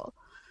hospital.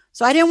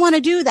 So I didn't want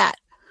to do that.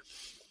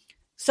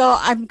 So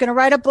I'm going to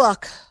write a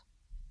book.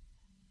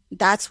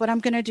 That's what I'm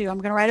going to do. I'm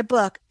going to write a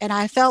book. And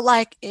I felt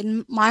like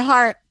in my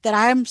heart that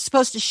I'm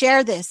supposed to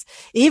share this.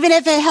 Even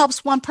if it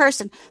helps one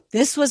person,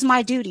 this was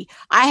my duty.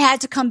 I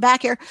had to come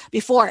back here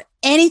before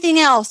anything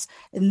else.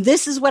 And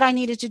this is what I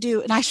needed to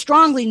do. And I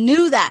strongly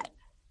knew that.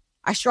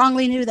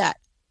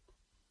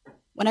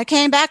 When I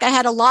came back, I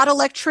had a lot of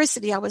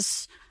electricity. I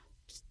was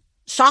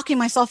shocking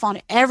myself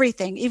on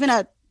everything, even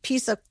a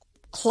piece of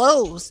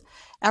clothes.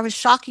 I was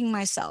shocking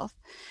myself.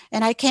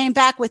 And I came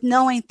back with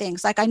knowing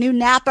things. Like I knew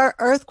Napa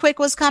earthquake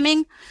was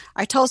coming.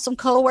 I told some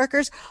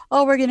coworkers,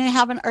 we're going to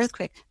have an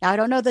earthquake. Now, I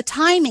don't know the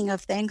timing of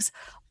things,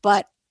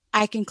 but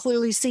I can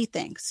clearly see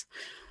things.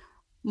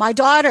 My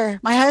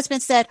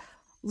husband said,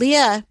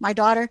 Leah, my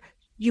daughter,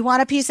 you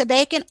want a piece of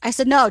bacon? I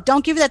said, no,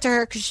 don't give that to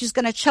her because she's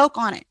going to choke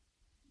on it.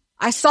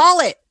 I saw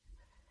it.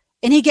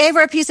 And he gave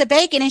her a piece of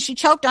bacon and she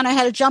choked on it. I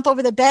had to jump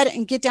over the bed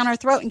and get down her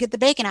throat and get the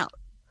bacon out.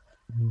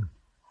 Mm.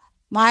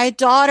 My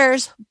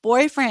daughter's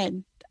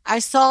boyfriend, I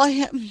saw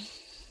him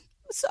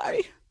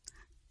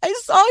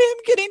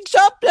getting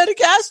jumped at a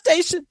gas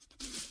station.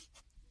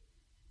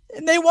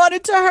 And they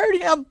wanted to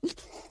hurt him.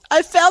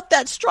 I felt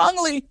that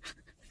strongly.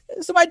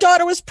 So my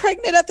daughter was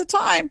pregnant at the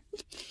time.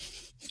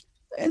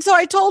 And so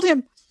I told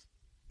him,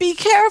 be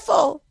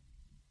careful.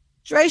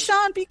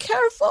 Drayshawn, be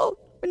careful.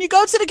 When you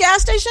go to the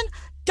gas station,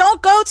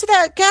 don't go to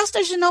that gas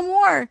station no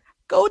more.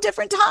 Go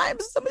different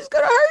times. Somebody's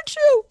going to hurt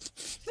you.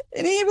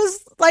 And he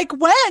was like,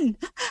 when?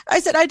 I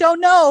said, I don't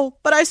know,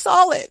 but I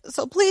saw it.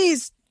 So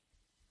please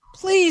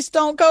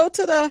don't go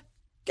to the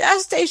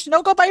gas station.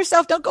 Don't go by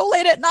yourself. Don't go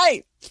late at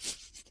night.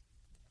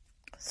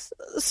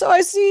 So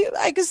I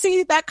can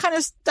see that kind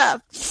of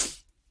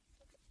stuff.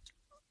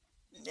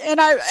 And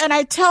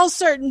I tell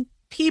certain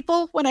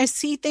people when I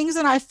see things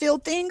and I feel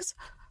things,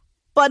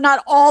 but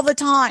not all the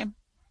time.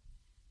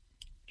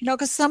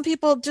 Because some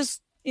people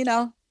just,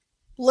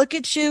 look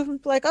at you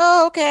and be like,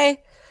 oh, okay.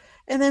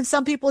 And then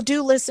some people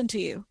do listen to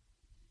you,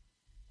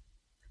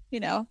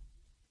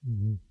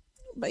 Mm-hmm.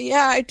 But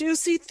yeah, I do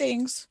see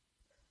things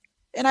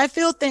and I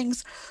feel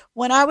things.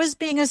 When I was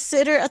being a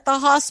sitter at the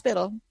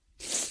hospital,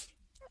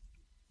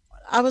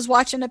 I was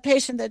watching a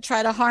patient that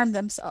tried to harm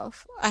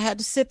themselves. I had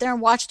to sit there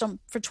and watch them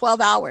for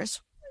 12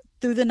 hours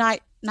through the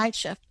night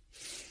shift.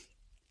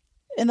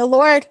 And the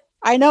Lord,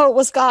 I know it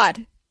was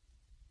God.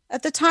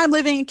 At the time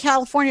living in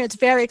California, it's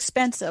very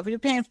expensive. You're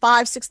paying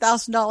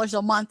 $5,000, $6,000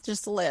 a month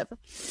just to live.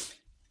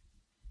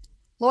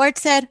 Lord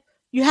said,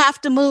 you have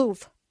to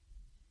move.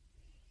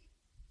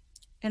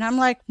 And I'm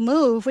like,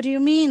 move? What do you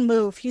mean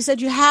move? He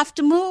said, you have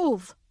to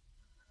move.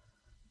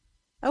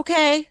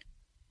 Okay,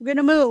 we're going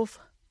to move.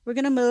 We're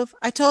going to move.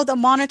 I told the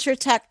monitor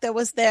tech that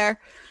was there,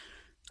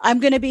 I'm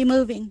going to be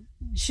moving.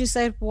 She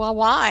said, well,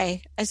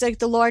 why? I said,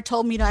 the Lord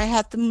told me that I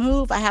have to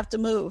move. I have to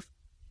move.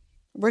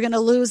 We're going to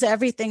lose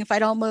everything if I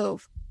don't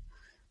move.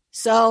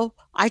 So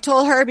I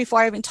told her before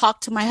I even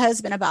talked to my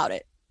husband about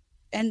it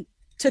and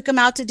took him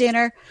out to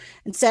dinner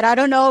and said, I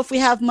don't know if we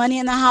have money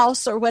in the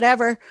house or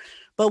whatever,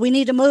 but we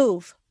need to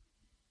move.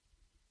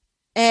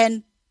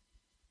 And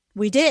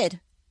we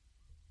did.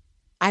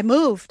 I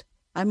moved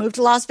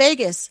to Las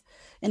Vegas.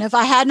 And if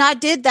I had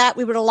not did that,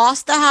 we would have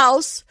lost the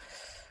house.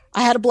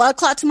 I had a blood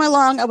clot to my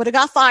lung. I would have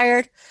got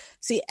fired.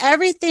 See,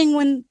 everything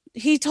when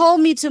he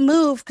told me to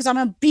move, because I'm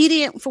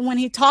obedient from when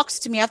he talks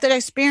to me after that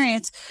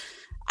experience,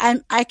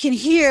 I can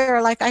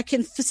hear, like I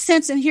can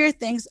sense and hear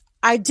things.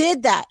 I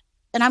did that.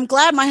 And I'm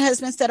glad my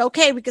husband said,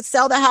 okay, we could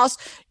sell the house,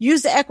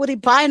 use the equity,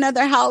 buy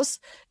another house.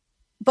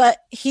 But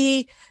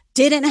he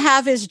didn't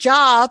have his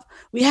job.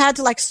 We had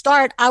to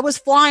start. I was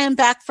flying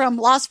back from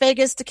Las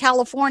Vegas to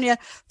California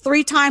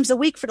 3 times a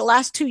week for the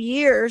last 2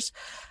 years.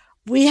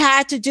 We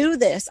had to do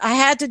this. I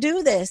had to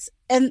do this.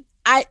 And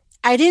I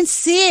didn't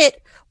see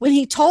it when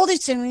he told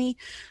it to me,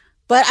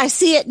 but I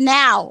see it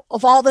now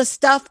of all the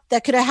stuff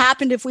that could have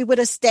happened if we would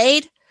have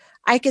stayed.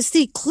 I could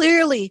see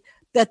clearly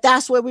that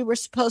that's what we were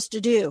supposed to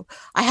do.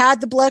 I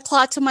had the blood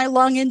clot to my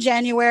lung in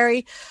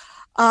January.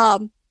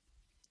 I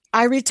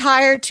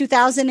retired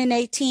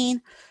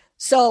 2018.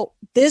 So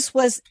this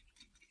was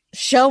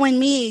showing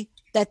me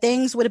that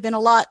things would have been a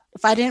lot,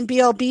 if I didn't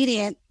be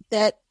obedient,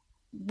 that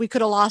we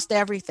could have lost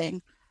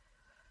everything.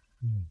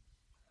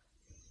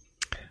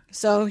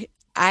 So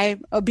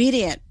I'm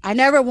obedient. I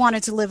never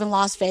wanted to live in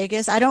Las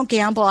Vegas. I don't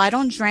gamble. I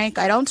don't drink.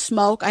 I don't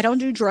smoke. I don't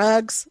do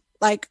drugs.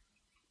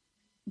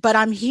 But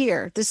I'm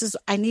here.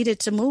 I needed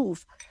to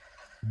move.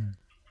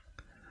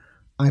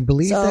 I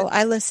believe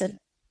I listened.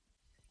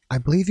 I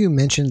believe you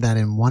mentioned that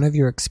in one of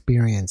your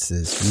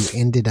experiences, you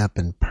ended up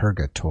in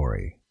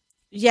purgatory.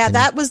 Yeah,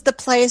 that was the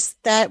place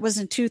that was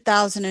in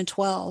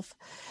 2012.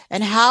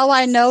 And how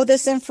I know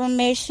this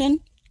information,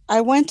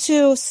 I went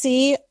to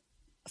see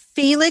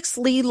Felix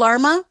Lee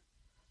Lerma.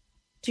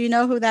 Do you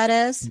know who that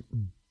is?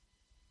 Mm-mm.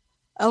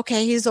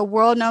 Okay, he's a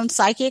world-known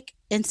psychic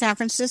in San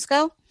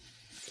Francisco.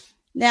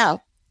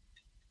 Now,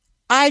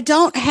 I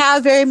don't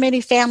have very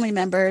many family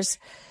members,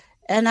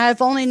 and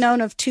I've only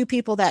known of 2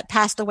 people that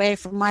passed away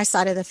from my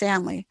side of the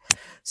family.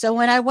 So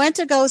when I went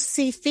to go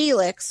see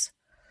Felix,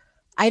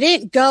 I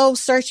didn't go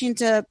searching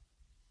to,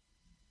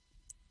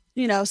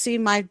 see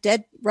my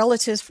dead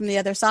relatives from the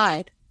other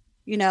side.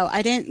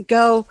 I didn't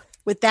go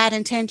with that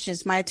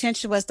intentions. My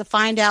intention was to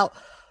find out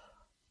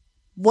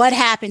what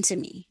happened to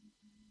me.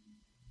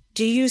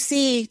 Did you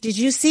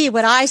see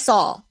what I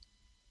saw?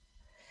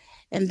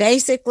 And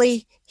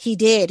basically he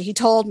did. He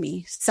told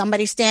me,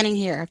 somebody standing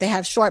here, they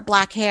have short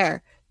black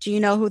hair. Do you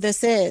know who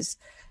this is?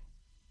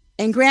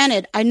 And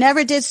granted, I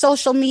never did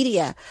social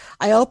media.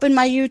 I opened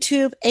my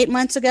YouTube 8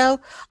 months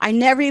ago. I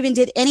never even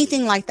did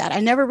anything like that.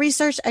 I never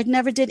researched. I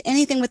never did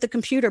anything with the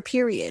computer,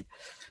 period.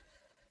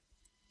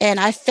 And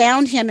I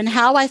found him. And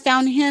how I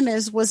found him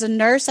was a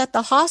nurse at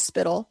the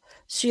hospital.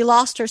 She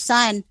lost her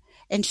son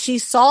and she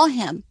saw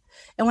him.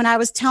 And when I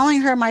was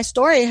telling her my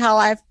story, how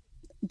I've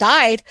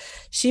died,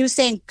 she was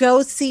saying,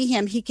 go see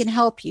him. He can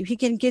help you. He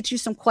can get you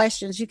some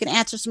questions. You can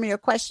answer some of your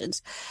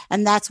questions.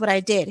 And that's what I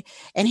did.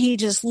 And he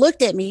just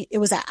looked at me. It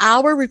was an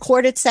hour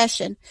recorded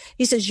session.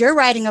 He says, you're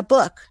writing a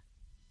book.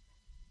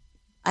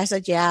 I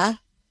said, yeah.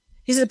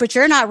 He said, but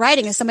you're not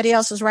writing it. Somebody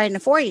else is writing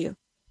it for you.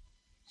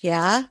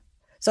 Yeah.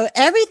 So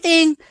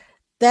everything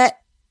that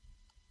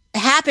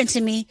happened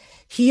to me,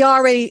 he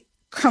already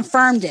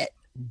confirmed it.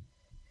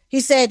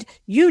 He said,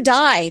 you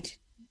died.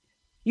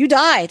 You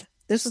died.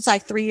 This was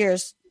like 3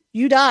 years.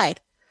 You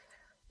died.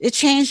 It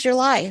changed your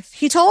life.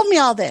 He told me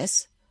all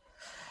this.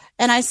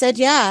 And I said,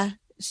 yeah,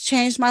 it's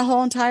changed my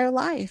whole entire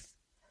life.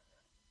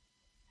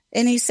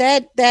 And he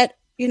said that,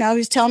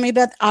 he's telling me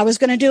that I was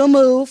going to do a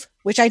move,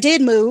 which I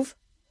did move.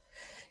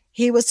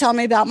 He was telling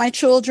me about my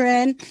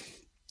children.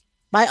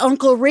 My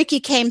Uncle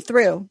Ricky came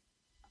through.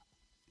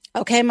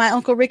 Okay, my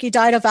Uncle Ricky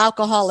died of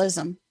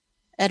alcoholism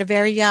at a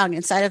very young,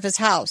 inside of his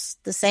house,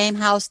 the same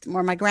house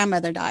where my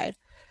grandmother died.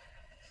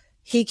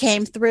 He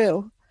came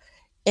through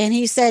and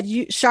he said,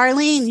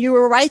 Charlene, you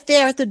were right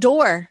there at the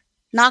door.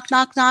 Knock,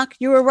 knock, knock.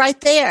 You were right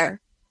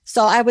there.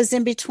 So I was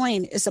in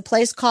between. It's a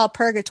place called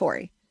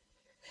purgatory.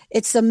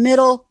 It's the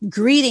middle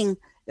greeting.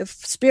 If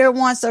spirit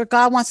wants or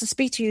God wants to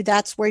speak to you,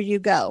 that's where you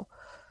go.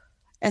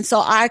 And so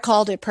I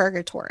called it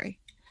purgatory.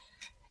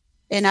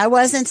 And I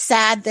wasn't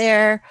sad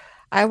there.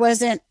 I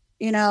wasn't,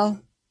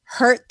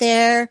 hurt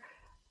there.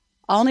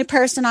 Only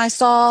person I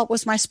saw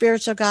was my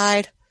spiritual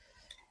guide.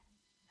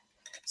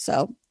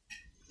 So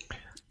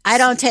I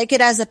don't take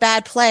it as a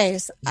bad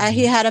place.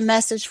 He had a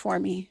message for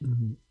me.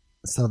 Mm-hmm.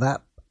 So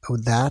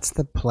that's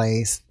the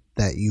place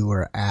that you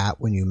were at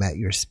when you met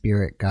your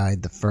spirit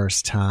guide the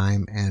first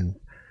time and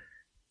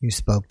you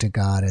spoke to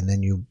God, and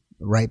then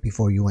right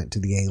before you went to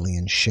the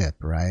alien ship,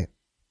 right?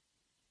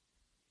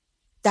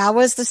 That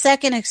was the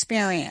second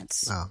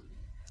experience. Oh.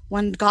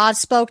 When God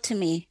spoke to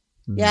me.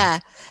 Mm-hmm. Yeah.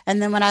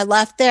 And then when I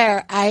left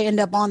there, I ended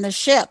up on the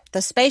ship,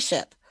 the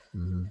spaceship.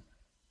 Mm-hmm.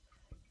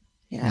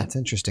 Yeah. That's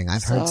interesting.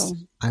 I've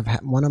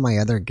had one of my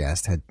other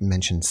guests had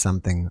mentioned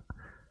something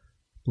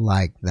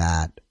like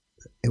that.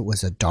 It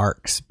was a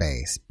dark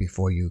space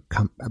before you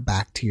come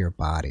back to your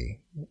body.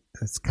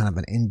 It's kind of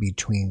an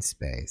in-between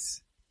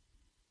space.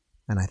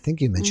 And I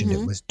think you mentioned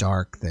it was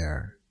dark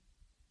there.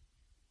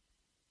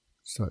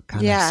 So it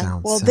kind of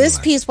sounds well, similar. This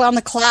piece was on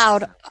the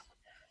cloud.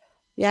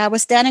 Yeah, I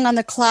was standing on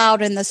the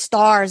cloud and the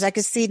stars. I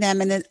could see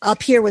them. And then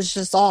up here was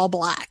just all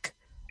black.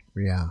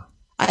 Yeah.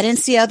 I didn't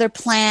see other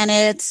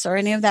planets or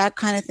any of that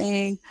kind of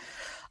thing.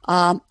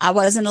 I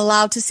wasn't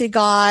allowed to see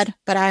God,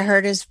 but I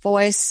heard his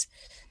voice.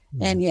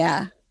 And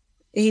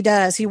he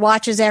does. He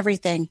watches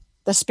everything.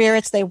 The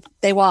spirits,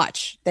 they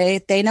watch.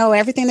 They know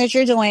everything that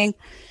you're doing.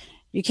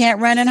 You can't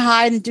run and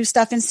hide and do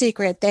stuff in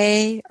secret.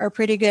 They are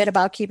pretty good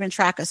about keeping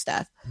track of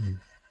stuff. Mm.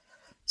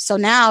 So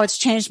now it's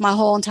changed my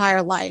whole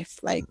entire life.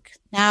 Like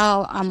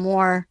now I'm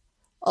more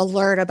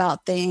alert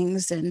about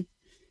things and,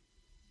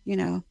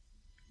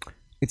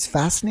 It's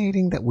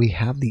fascinating that we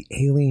have the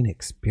alien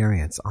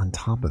experience on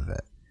top of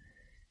it.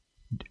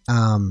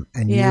 And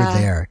you were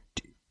there.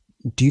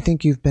 Do you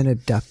think you've been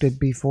abducted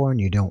before and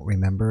you don't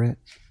remember it?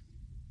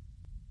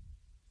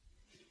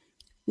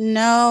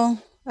 No,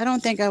 I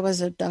don't think I was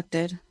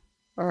abducted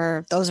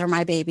or those are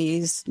my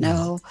babies.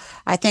 No,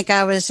 I think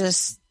I was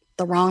just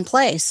the wrong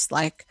place.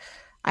 Like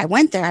I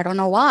went there. I don't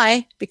know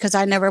why, because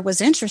I never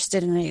was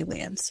interested in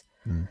aliens.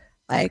 Mm.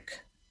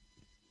 Like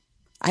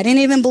I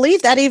didn't even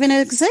believe that even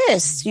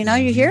exists. You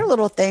hear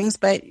little things,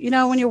 but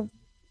when you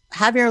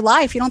have your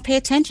life, you don't pay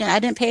attention. I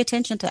didn't pay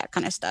attention to that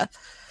kind of stuff.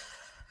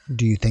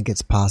 Do you think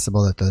it's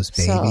possible that those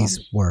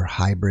babies were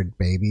hybrid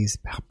babies,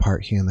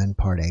 part human,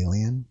 part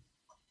alien?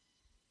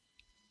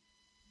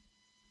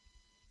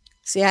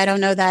 See, I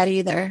don't know that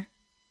either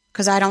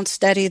because I don't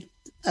study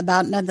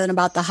nothing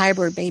about the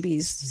hybrid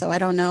babies. So I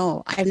don't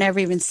know. I've never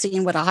even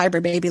seen what a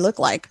hybrid baby looked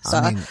like. So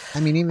I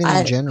mean, even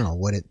in general,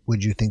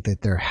 would you think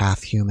that they're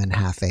half human,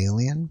 half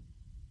alien?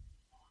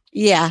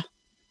 Yeah,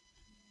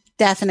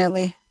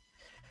 definitely.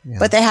 Yeah.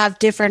 But they have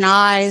different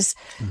eyes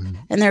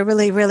and they're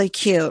really, really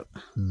cute.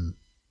 Mm.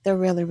 They're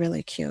really,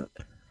 really cute.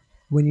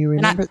 When you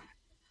remember,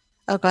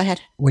 go ahead.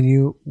 When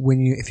you,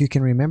 if you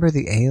can remember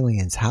the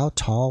aliens, how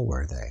tall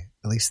were they?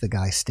 At least the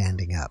guy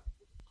standing up.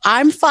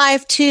 I'm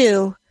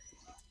 5'2".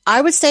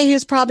 I would say he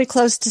was probably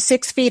close to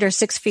 6 feet or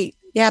 6 feet.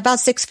 Yeah, about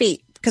 6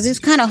 feet because he was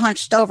kind of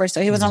hunched over.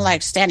 So he wasn't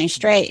like standing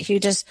straight. He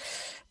just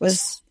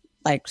was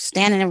like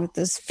standing there with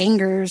his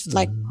fingers,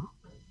 like,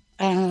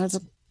 I don't know,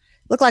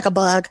 looked like a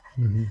bug.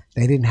 Mm-hmm.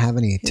 They didn't have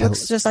any.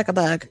 Looks just like a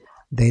bug.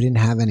 They didn't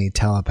have any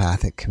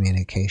telepathic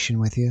communication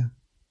with you?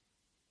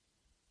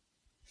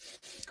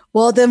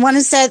 Well, the one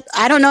that said,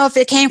 I don't know if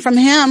it came from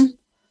him.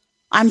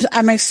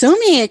 I'm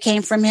assuming it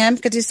came from him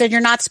because he said,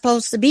 you're not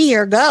supposed to be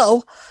here,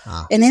 go.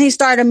 And then he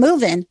started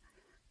moving.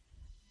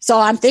 So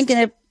I'm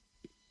thinking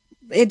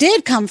it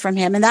did come from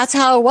him. And that's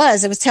how it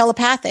was. It was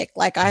telepathic.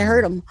 Like I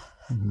heard him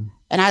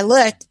and I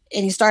looked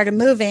and he started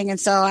moving. And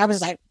so I was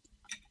like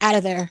out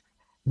of there,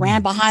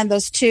 ran behind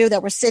those two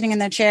that were sitting in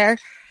the chair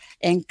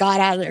and got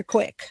out of there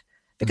quick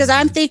because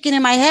I'm thinking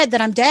in my head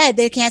that I'm dead.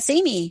 They can't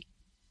see me,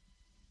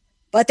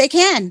 but they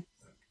can.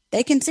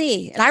 They can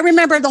see. And I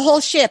remember the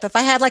whole ship. If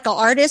I had like an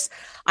artist,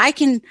 I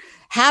can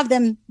have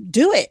them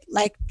do it,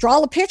 like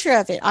draw a picture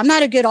of it. I'm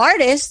not a good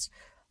artist,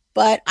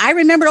 but I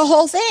remember the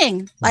whole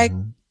thing. Like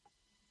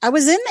I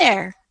was in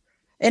there,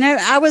 and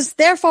I was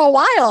there for a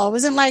while. It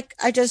wasn't like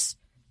I just,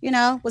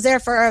 was there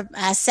for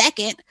a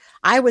second.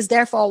 I was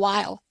there for a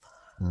while,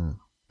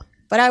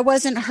 but I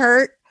wasn't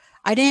hurt.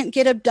 I didn't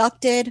get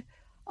abducted.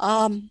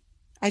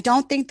 I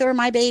don't think they were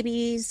my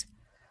babies.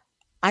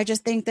 I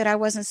just think that I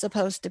wasn't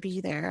supposed to be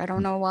there. I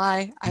don't know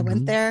why I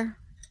went there.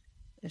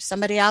 If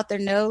somebody out there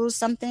knows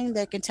something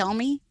that can tell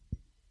me,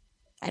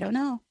 I don't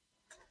know.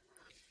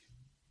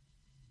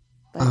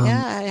 But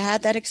yeah, I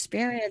had that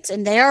experience,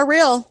 and they are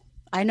real.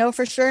 I know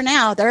for sure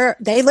now.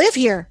 They live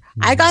here.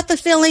 I got the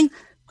feeling,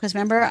 because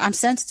remember, I'm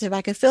sensitive.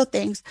 I can feel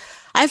things.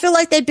 I feel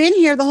like they've been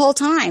here the whole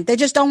time. They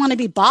just don't want to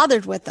be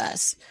bothered with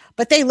us.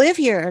 But they live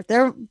here.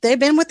 They've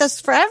been with us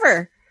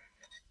forever.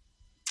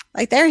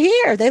 Like they're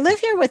here. They live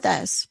here with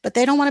us, but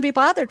they don't want to be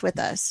bothered with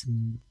us.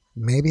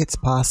 Maybe it's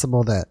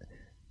possible that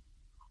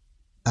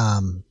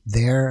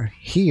they're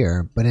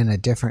here, but in a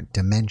different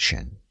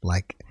dimension.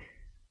 Like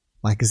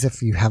as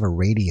if you have a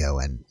radio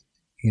and,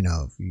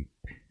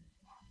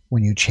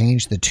 when you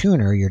change the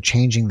tuner, you're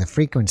changing the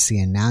frequency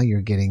and now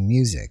you're getting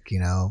music,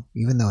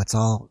 even though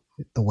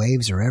the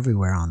waves are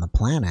everywhere on the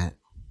planet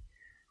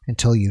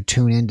until you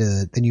tune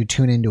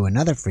into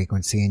another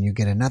frequency and you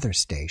get another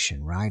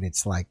station, right?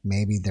 It's like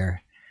maybe the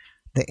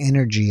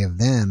energy of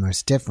them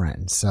is different.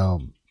 And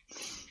so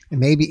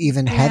maybe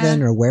even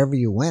heaven or wherever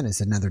you went is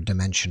another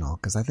dimensional.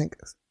 Because I think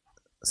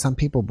some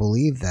people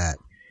believe that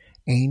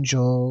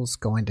angels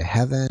going to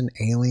heaven,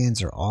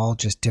 aliens are all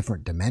just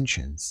different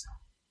dimensions.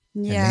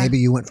 Yeah. And maybe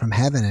you went from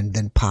heaven and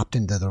then popped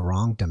into the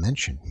wrong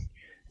dimension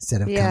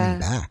instead of coming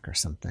back or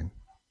something.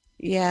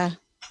 Yeah.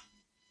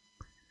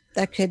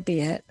 That could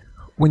be it.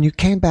 When you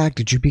came back,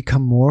 did you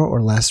become more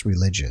or less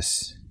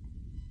religious?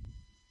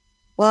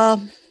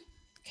 Well,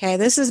 okay,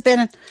 this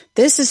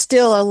is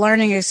still a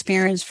learning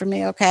experience for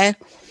me, okay?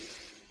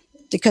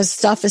 Because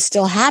stuff is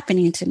still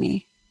happening to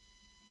me.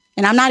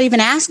 And I'm not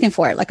even asking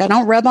for it. Like I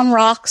don't rub on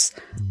rocks.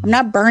 I'm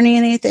not burning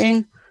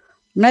anything.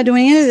 I'm not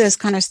doing any of this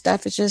kind of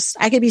stuff. It's just,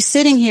 I could be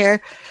sitting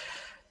here,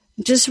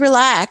 just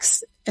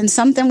relax, and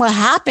something will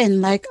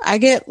happen. Like I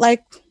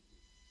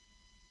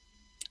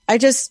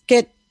just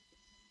get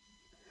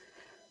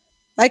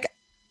like,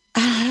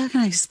 how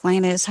can I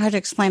explain it? It's hard to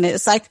explain it.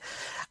 It's like,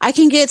 I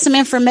can get some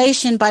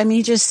information by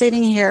me just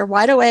sitting here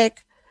wide awake.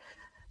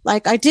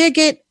 Like I did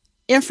get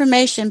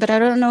information, but I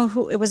don't know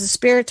who. It was a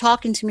spirit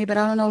talking to me, but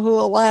I don't know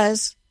who it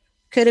was.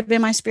 Could have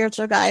been my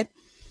spiritual guide.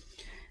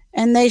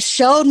 And they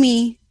showed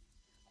me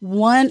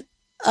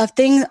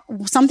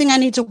something I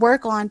need to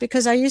work on,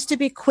 because I used to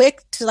be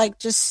quick to like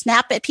just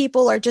snap at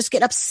people or just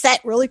get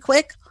upset really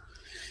quick.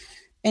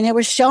 And it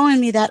was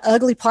showing me that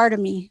ugly part of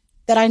me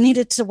that I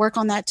needed to work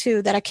on that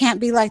too, that I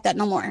can't be like that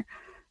no more.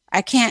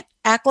 I can't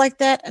act like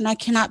that, and I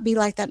cannot be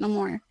like that no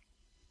more.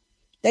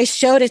 They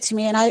showed it to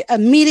me, and I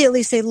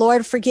immediately say,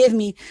 Lord, forgive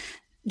me.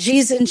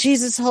 Jesus, in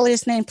Jesus'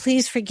 holiest name,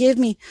 please forgive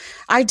me.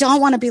 I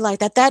don't want to be like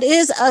that. That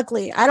is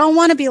ugly. I don't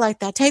want to be like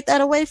that. Take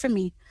that away from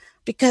me,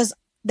 because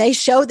they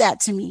showed that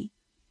to me.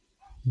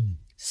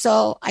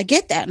 So I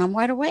get that, and I'm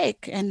wide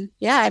awake, and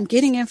I'm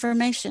getting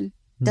information.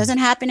 Doesn't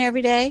happen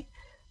every day,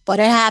 but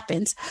it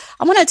happens.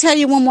 I want to tell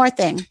you one more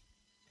thing.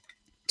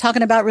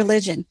 Talking about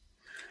religion.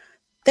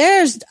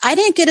 I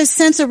didn't get a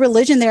sense of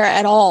religion there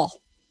at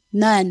all.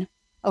 None.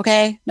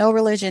 Okay. No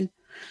religion.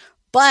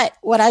 But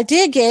what I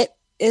did get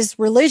is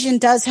religion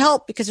does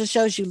help, because it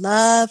shows you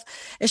love.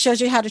 It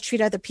shows you how to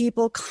treat other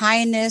people,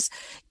 kindness.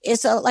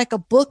 It's like a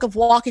book of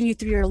walking you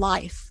through your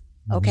life.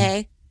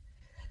 Okay.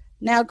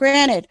 Now,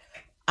 granted,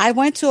 I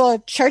went to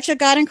a Church of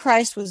God in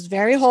Christ, was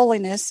very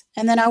holiness.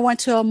 And then I went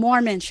to a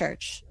Mormon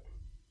church.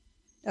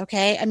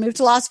 Okay. I moved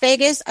to Las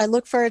Vegas. I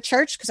looked for a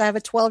church because I have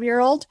a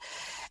 12-year-old.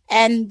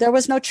 And there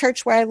was no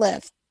church where I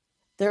live.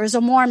 There was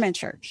a Mormon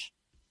church.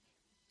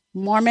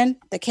 Mormon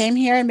that came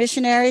here,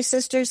 missionary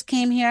sisters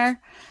came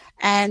here,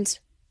 and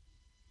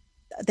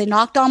they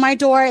knocked on my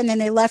door, and then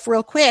they left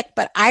real quick.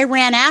 But I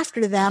ran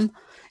after them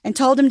and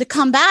told them to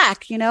come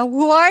back.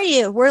 Who are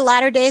you? We're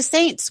Latter-day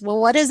Saints. Well,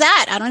 what is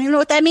that? I don't even know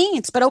what that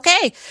means, but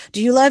okay.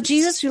 Do you love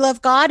Jesus? You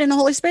love God and the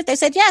Holy Spirit? They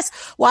said, yes.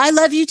 Well, I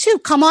love you too.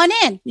 Come on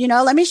in.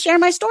 Let me share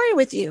my story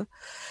with you.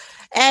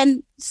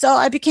 And so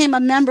I became a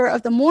member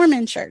of the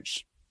Mormon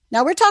church.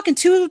 Now we're talking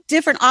two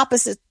different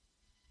opposite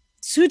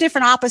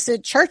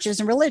churches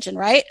and religion,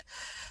 right?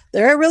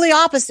 They're really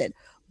opposite,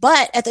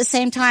 but at the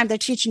same time, they're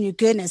teaching you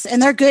goodness,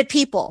 and they're good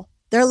people.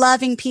 They're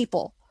loving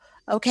people.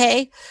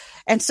 Okay.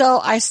 And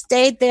so I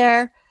stayed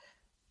there,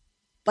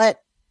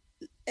 but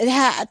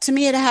to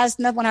me, it has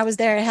nothing. When I was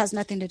there, it has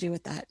nothing to do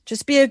with that.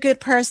 Just be a good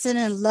person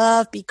and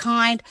love, be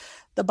kind.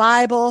 The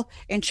Bible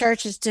and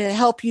church is to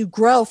help you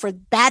grow for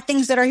bad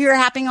things that are here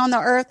happening on the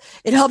earth.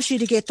 It helps you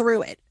to get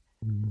through it.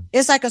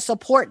 It's like a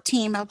support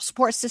team, a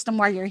support system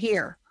while you're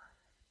here.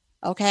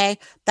 Okay.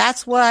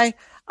 That's why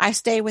I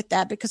stay with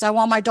that because I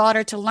want my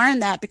daughter to learn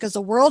that, because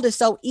the world is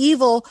so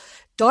evil,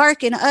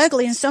 dark, and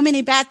ugly, and so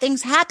many bad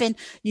things happen.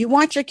 You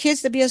want your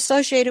kids to be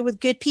associated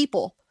with good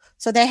people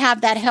so they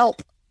have that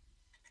help.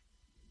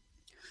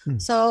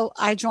 So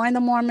I joined the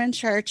Mormon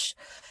church,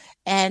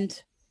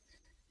 and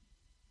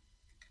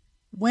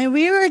when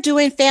we were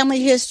doing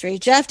family history,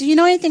 Jeff, do you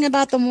know anything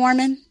about the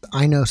Mormon?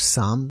 I know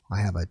some.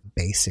 I have a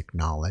basic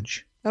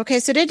knowledge. Okay,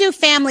 so they do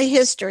family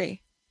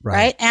history,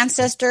 right?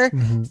 Ancestor,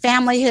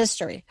 family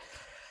history.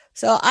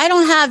 So I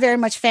don't have very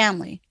much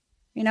family.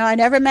 You know, I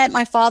never met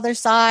my father's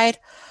side.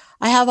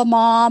 I have a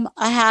mom,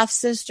 a half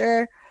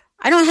sister.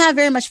 I don't have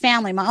very much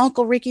family. My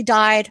uncle Ricky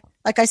died,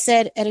 like I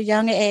said, at a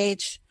young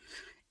age.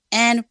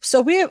 And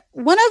so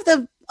one of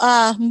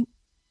the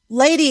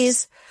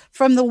ladies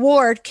from the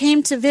ward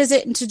came to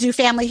visit and to do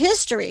family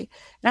history.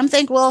 And I'm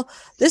thinking, well,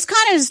 this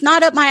kind of is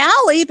not up my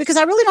alley because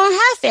I really don't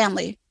have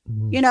family.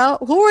 You know,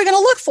 who are we going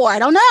to look for? I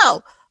don't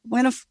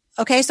know.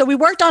 Okay, so we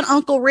worked on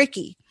Uncle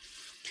Ricky.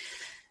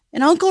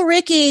 And Uncle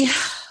Ricky,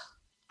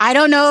 I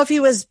don't know if he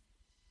was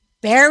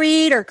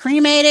buried or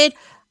cremated.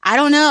 I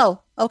don't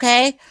know.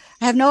 Okay,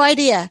 I have no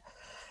idea.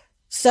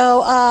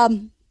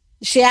 So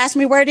she asked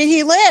me, where did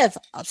he live?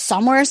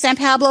 Somewhere in San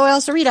Pablo,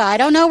 El Cerrito. I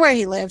don't know where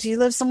he lived. He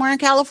lived somewhere in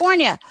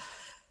California.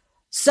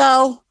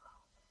 So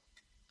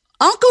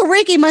Uncle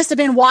Ricky must have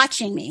been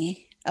watching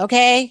me.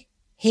 Okay,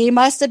 he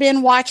must have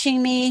been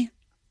watching me,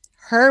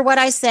 heard what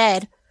I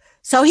said.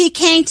 So he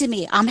came to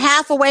me. I'm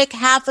half awake,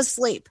 half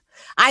asleep.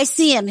 I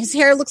see him. His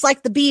hair looks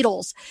like the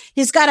Beatles.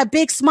 He's got a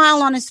big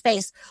smile on his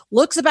face.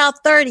 Looks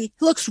about 30. He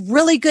looks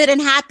really good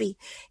and happy.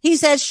 He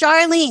says,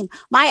 Charlene,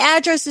 my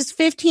address is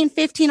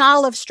 1515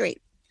 Olive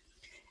Street.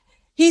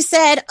 He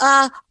said,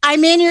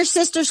 I'm in your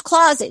sister's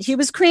closet. He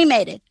was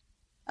cremated.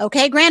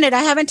 Okay, granted,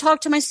 I haven't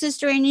talked to my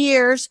sister in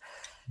years.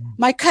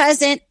 My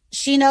cousin,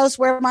 she knows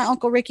where my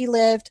Uncle Ricky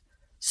lived.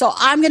 So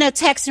I'm going to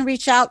text and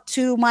reach out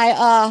to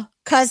my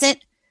cousin.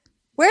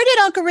 Where did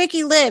Uncle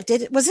Ricky live?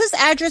 Was his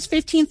address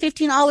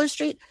 1515 Olive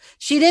Street?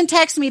 She didn't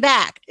text me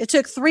back. It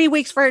took 3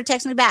 weeks for her to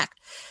text me back.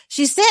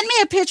 She sent me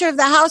a picture of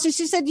the house and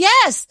she said,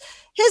 yes,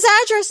 his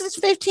address is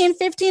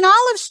 1515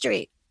 Olive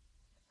Street.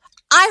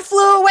 I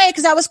flew away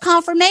because that was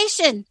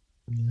confirmation.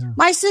 Yeah.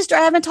 My sister,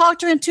 I haven't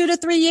talked to her in 2 to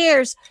 3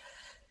 years.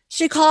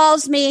 She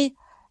calls me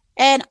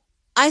and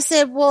I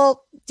said,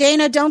 well,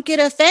 Dana, don't get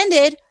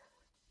offended,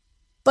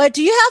 but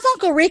do you have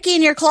Uncle Ricky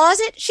in your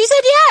closet? She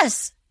said,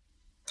 yes.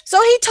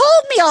 So he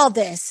told me all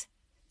this.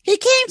 He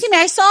came to me.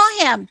 I saw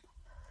him.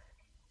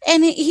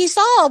 And he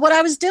saw what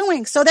I was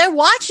doing. So they're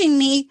watching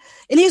me,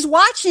 and he's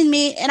watching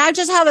me, and I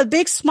just have a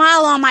big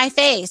smile on my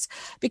face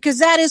because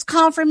that is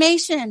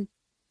confirmation.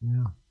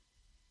 Yeah.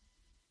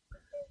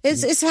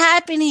 It's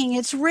happening.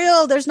 It's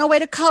real. There's no way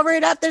to cover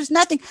it up. There's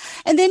nothing.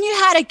 And then you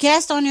had a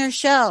guest on your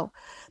show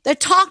that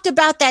talked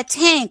about that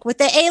tank with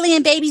the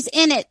alien babies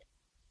in it.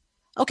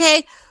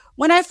 Okay.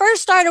 When I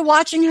first started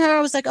watching her,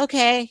 I was like,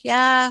 okay,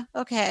 yeah,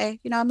 okay.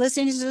 You know, I'm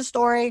listening to the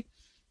story.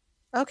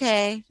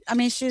 Okay. I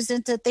mean, she's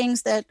into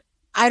things that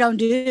I don't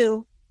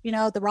do, you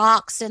know, the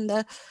rocks and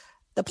the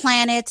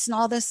planets and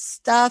all this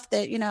stuff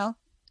that, you know,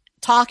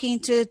 talking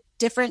to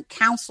different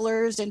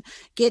counselors and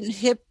getting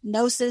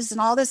hypnosis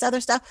and all this other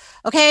stuff.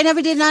 Okay. I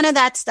never did none of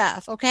that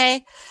stuff.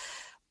 Okay.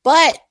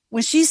 But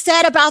when she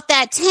said about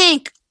that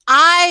tank,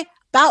 I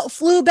about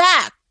flew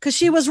back because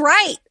she was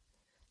right.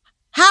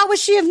 How would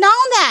she have known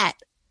that?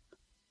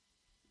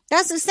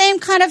 That's the same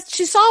kind of,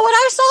 she saw what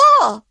I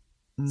saw.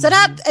 Mm-hmm. So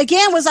that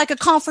again was like a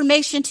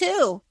confirmation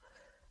too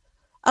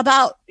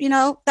about, you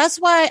know, that's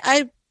why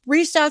I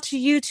reached out to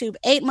YouTube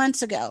 8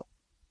 months ago.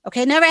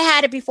 Okay. Never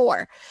had it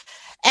before.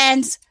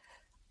 And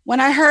when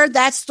I heard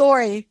that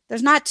story,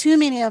 there's not too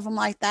many of them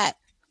like that.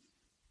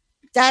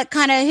 That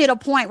kind of hit a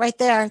point right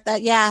there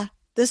that, yeah,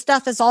 this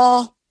stuff is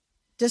all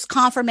just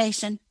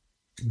confirmation.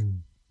 Mm.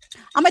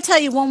 I'm going to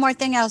tell you one more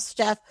thing else,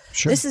 Jeff.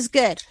 Sure. This is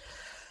good.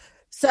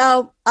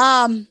 So,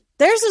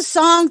 there's a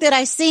song that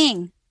I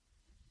sing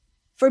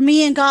for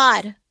me and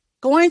God.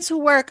 Going to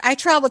work, I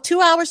travel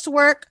 2 hours to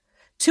work,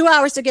 2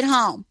 hours to get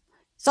home.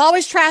 It's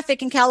always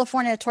traffic in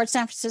California towards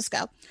San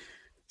Francisco.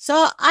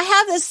 So I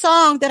have this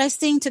song that I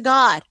sing to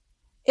God.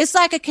 It's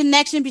like a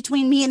connection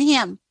between me and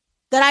him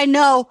that I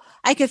know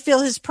I can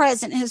feel his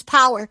presence and his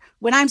power.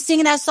 When I'm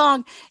singing that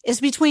song, it's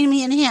between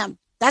me and him.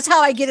 That's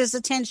how I get his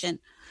attention.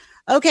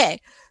 Okay,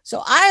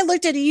 so I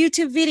looked at a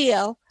YouTube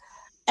video.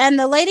 And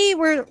the lady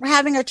were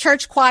having a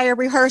church choir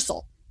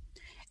rehearsal.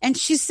 And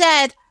she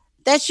said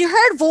that she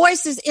heard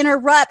voices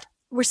interrupt,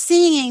 were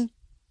singing,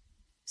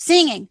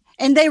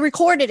 and they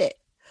recorded it.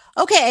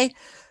 Okay,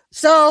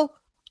 so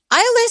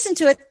I listened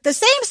to it. The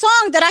same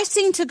song that I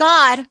sing to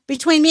God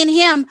between me and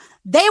him,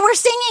 they were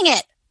singing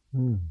it.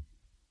 Mm.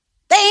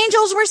 The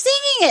angels were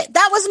singing it.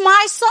 That was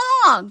my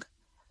song.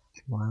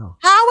 Wow.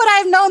 How would I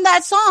have known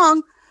that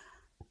song?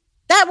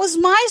 That was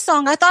my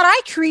song. I thought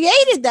I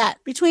created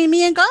that between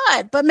me and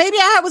God, but maybe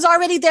I was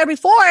already there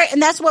before, and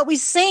that's what we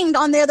sing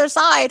on the other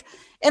side.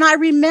 And I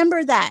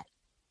remember that.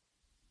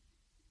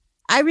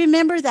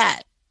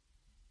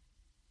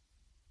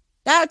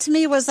 That to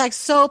me was like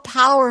so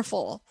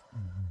powerful.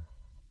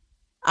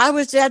 Mm-hmm.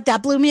 that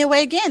blew me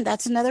away again.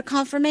 That's another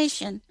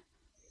confirmation.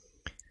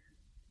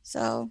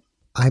 So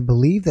I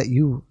believe that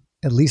you,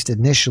 at least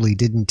initially,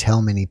 didn't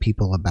tell many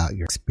people about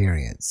your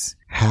experience.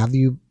 Have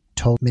you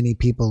told many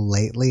people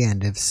lately?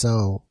 And if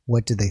so,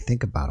 what do they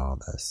think about all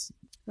this?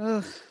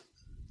 ugh,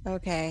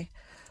 okay.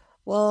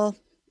 Well,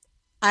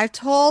 I've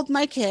told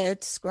my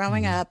kids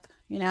growing up,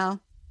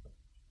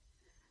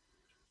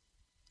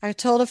 I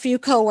told a few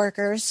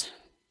coworkers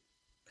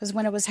because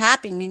when it was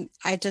happening,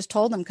 I just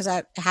told them because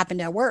it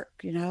happened at work.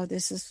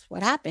 This is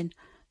what happened.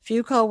 A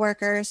few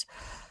coworkers.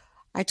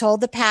 I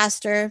told the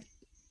pastor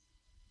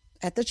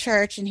at the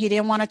church, and he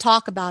didn't want to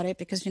talk about it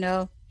because,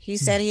 he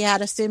said he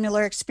had a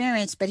similar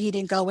experience, but he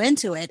didn't go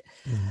into it.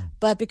 Mm-hmm.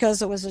 But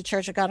because it was a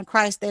Church of God in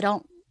Christ, they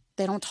don't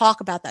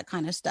talk about that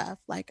kind of stuff.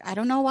 Like, I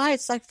don't know why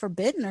it's like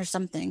forbidden or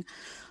something,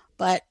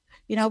 but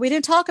we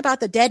didn't talk about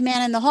the dead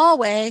man in the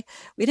hallway.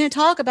 We didn't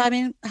talk about,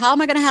 how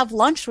am I going to have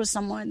lunch with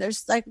someone?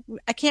 There's like,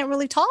 I can't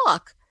really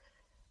talk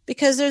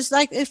because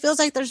it feels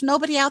like there's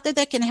nobody out there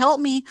that can help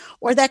me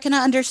or that can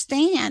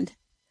understand.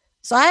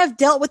 So I have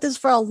dealt with this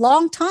for a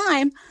long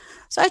time.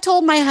 So I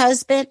told my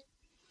husband,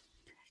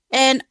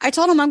 and I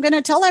told him I'm going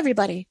to tell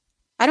everybody.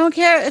 I don't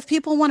care if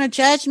people want to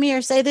judge me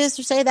or say this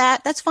or say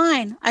that. That's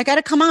fine. I got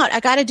to come out. I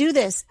got to do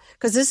this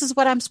because this is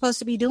what I'm supposed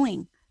to be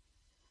doing.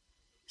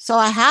 So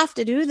I have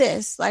to do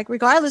this, like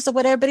regardless of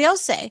what everybody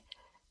else say.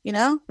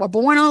 We're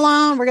born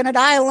alone. We're going to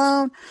die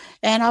alone.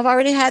 And I've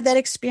already had that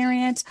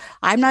experience.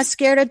 I'm not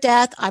scared of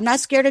death. I'm not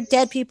scared of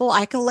dead people.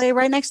 I can lay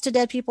right next to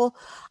dead people.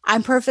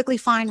 I'm perfectly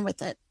fine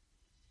with it.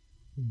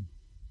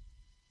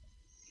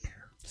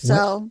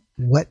 So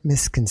what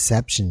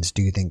misconceptions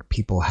do you think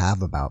people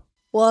have about?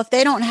 Well, if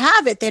they don't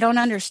have it, they don't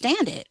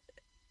understand it.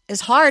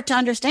 It's hard to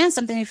understand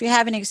something if you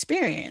haven't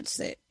experienced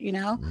it,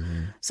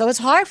 Mm-hmm. So it's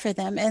hard for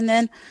them. And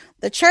then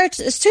the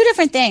church is two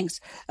different things.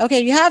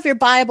 Okay, you have your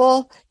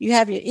Bible, you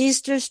have your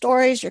Easter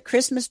stories, your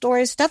Christmas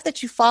stories, stuff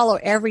that you follow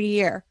every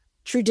year,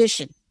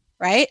 tradition,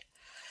 right?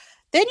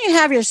 Then you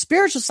have your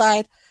spiritual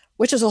side,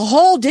 which is a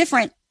whole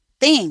different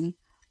thing.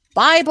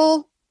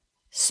 Bible,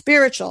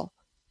 spiritual,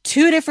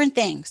 two different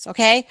things,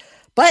 okay?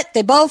 But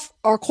they both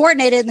are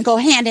coordinated and go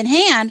hand in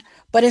hand,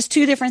 but it's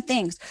two different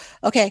things.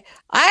 Okay,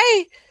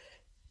 I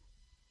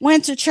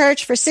went to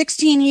church for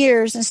 16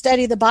 years and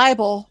studied the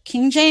Bible,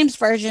 King James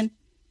Version,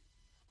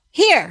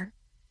 here.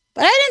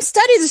 But I didn't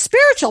study the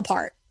spiritual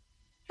part.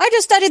 I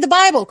just studied the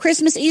Bible,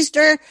 Christmas,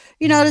 Easter,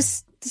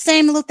 the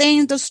same little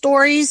things, the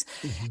stories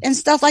and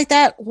stuff like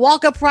that.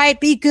 Walk upright,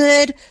 be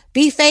good,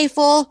 be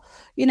faithful,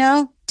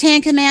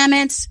 10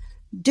 Commandments,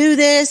 do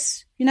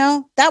this,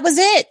 that was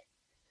it.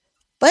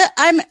 But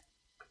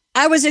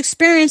I was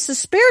experiencing the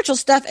spiritual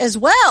stuff as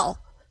well.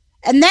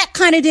 And that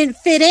kind of didn't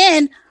fit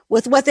in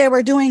with what they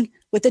were doing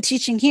with the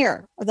teaching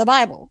here of the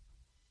Bible.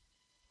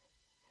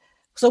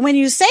 So when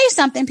you say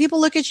something, people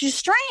look at you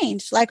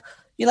strange. Like,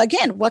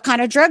 again, what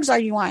kind of drugs are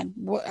you on?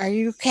 Are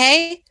you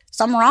okay?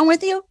 Something wrong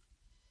with you?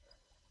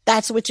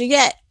 That's what you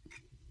get.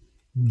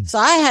 So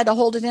I had to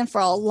hold it in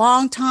for a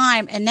long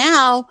time. And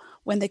now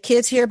when the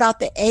kids hear about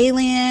the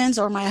aliens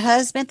or my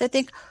husband, they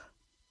think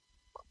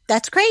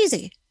that's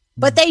crazy.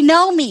 But they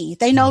know me.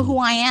 They know who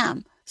I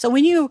am. So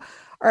when you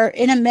are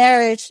in a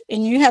marriage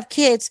and you have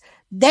kids,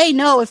 they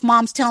know if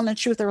mom's telling the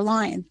truth or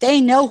lying.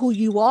 They know who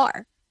you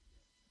are.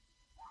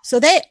 So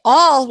they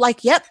all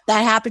like, yep,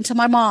 that happened to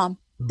my mom.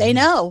 They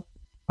know.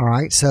 All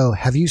right. So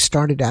have you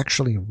started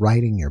actually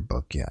writing your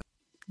book yet?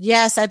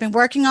 Yes, I've been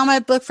working on my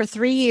book for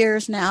 3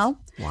 years now.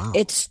 Wow.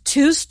 It's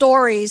 2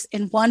 stories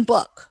in one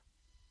book.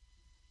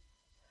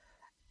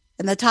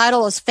 And the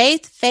title is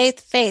Faith,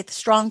 Faith, Faith,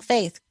 Strong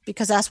Faith,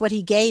 because that's what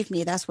he gave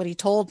me. That's what he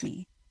told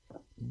me.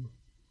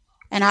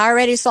 And I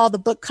already saw the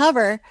book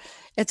cover.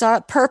 It's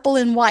purple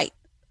and white.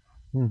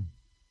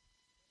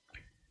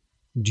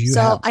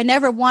 I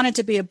never wanted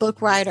to be a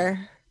book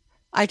writer.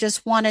 I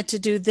just wanted to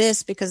do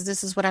this because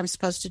this is what I'm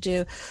supposed to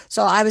do.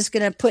 So I was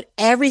going to put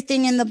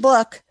everything in the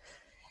book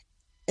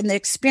and the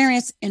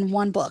experience in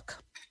one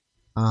book.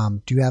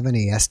 Do you have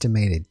any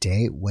estimated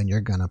date when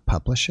you're going to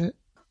publish it?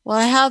 Well,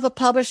 I have a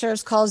publisher.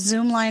 It's called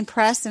Zoomline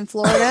Press in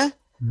Florida.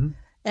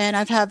 And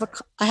I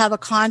have a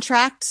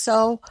contract.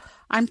 So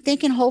I'm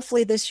thinking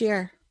hopefully this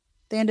year,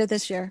 the end of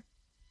this year.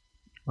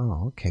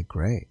 Oh, okay,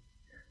 great.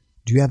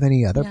 Do you have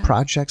any other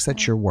projects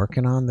that you're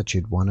working on that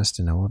you'd want us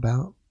to know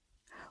about?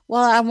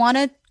 Well, I want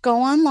to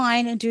go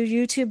online and do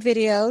YouTube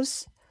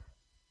videos,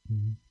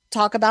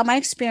 talk about my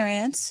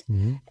experience,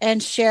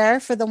 and share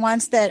for the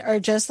ones that are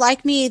just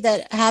like me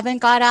that haven't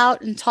got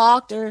out and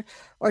talked or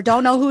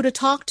don't know who to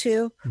talk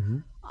to.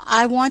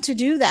 I want to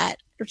do that,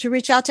 or to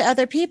reach out to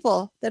other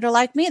people that are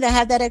like me that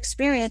have that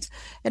experience.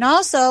 And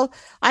also,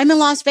 I'm in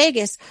Las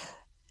Vegas.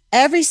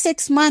 Every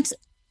 6 months,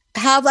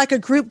 have like a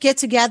group get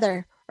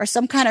together or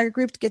some kind of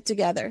group get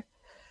together,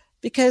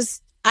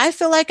 because I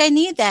feel like I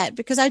need that,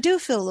 because I do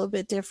feel a little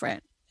bit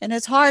different. And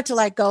it's hard to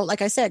like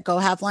I said, go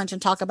have lunch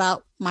and talk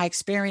about my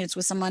experience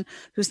with someone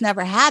who's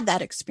never had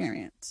that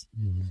experience.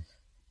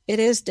 It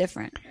is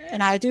different.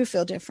 And I do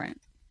feel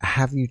different.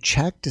 Have you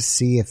checked to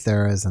see if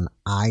there is an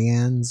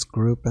IANDS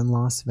group in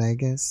Las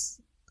Vegas?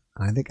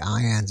 I think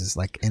IANDS is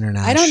like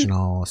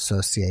International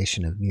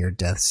Association of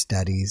Near-Death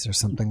Studies or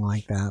something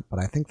like that. But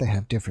I think they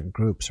have different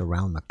groups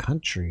around the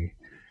country.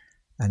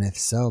 And if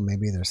so,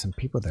 maybe there's some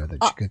people there that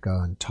you could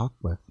go and talk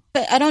with.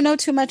 But I don't know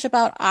too much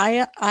about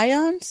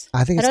IANDS.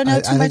 I don't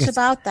know too much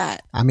about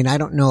that. I mean, I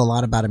don't know a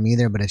lot about them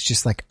either, but it's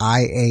just like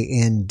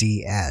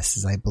IANDS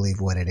is, I believe,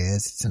 what it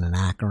is. It's an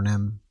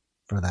acronym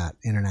for that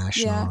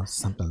International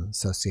something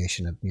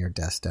Association of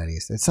Near-Death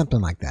Studies. It's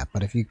something like that.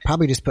 But if you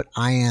probably just put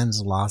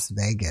IANDS Las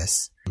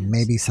Vegas,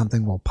 maybe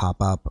something will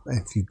pop up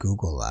if you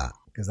Google that.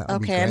 Because that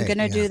would be great. I'm going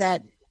to do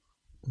that.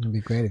 It would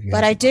be great if you.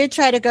 But I did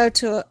try to go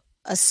to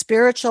a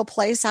spiritual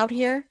place out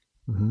here.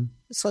 Mm-hmm.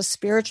 So a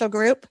spiritual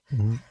group.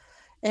 Mm-hmm.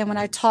 And when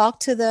I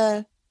talked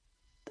to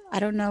I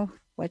don't know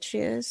what she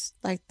is,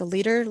 like the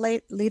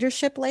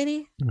leadership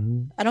lady.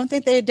 Mm-hmm. I don't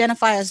think they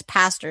identify as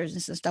pastors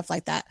and stuff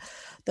like that.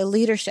 The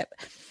leadership.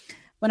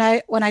 When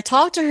I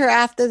talked to her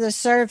after the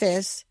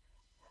service,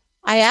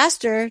 I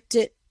asked her,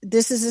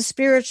 this is a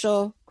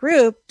spiritual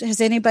group.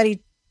 Has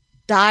anybody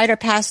died or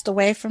passed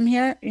away from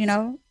here?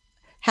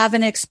 Have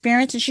an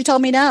experience? And she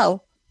told me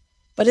no,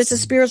 but it's a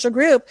spiritual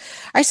group.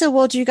 I said,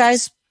 well, do you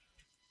guys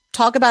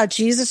talk about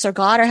Jesus or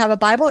God or have a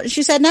Bible? And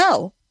she said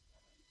no.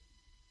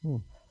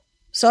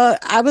 So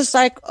I was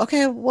like,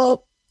 okay,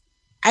 well,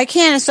 I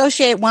can't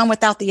associate one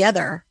without the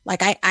other.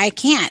 Like I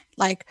can't.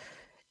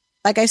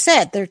 Like I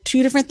said, they're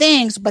two different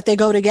things, but they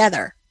go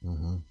together.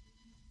 Mm-hmm.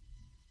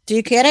 Do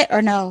you get it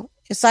or no?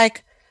 It's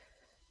like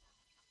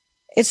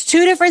it's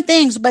two different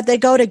things, but they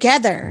go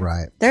together.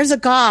 Right. There's a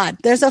God,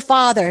 there's a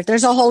Father,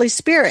 there's a Holy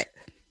Spirit.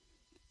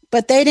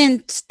 But they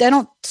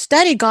don't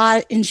study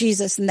God and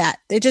Jesus and that.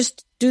 They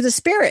just do the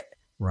Spirit.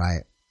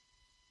 Right.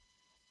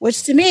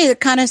 Which to me, it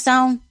kind of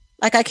sound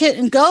like I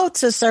couldn't go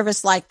to a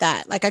service like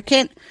that. Like I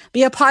can't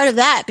be a part of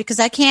that because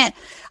I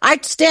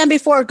stand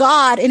before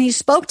God and he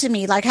spoke to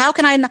me. Like, how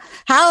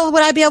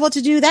would I be able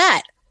to do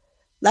that?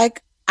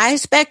 Like, I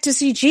expect to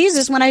see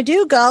Jesus when I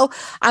do go.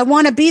 I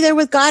want to be there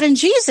with God and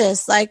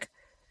Jesus. Like,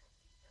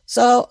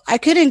 so I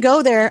couldn't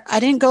go there. I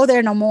didn't go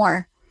there no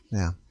more.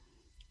 Yeah.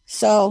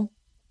 So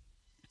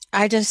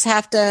I just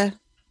have to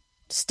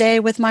stay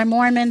with my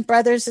Mormon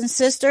brothers and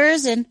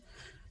sisters and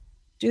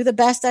do the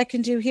best I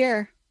can do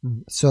here.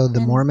 So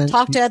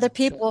talk to other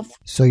people.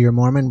 So your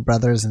Mormon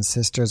brothers and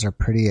sisters are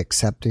pretty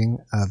accepting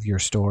of your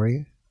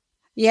story?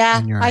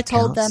 Yeah, I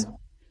told them.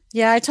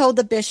 Yeah, I told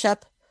the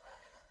bishop.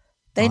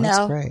 They know.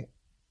 That's great.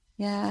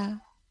 Yeah.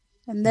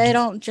 And they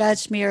don't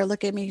judge me or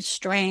look at me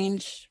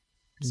strange.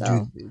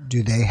 So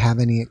do they have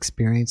any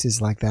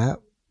experiences like that?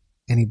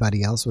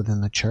 Anybody else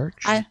within the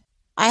church? I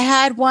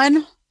had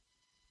one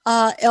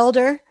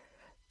elder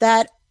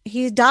that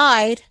he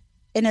died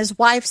and his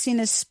wife seen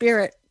his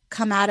spirit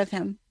come out of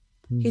him.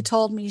 He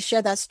told me, he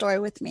shared that story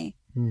with me.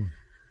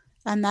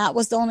 And that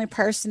was the only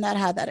person that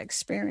had that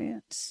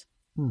experience.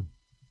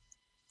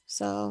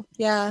 So,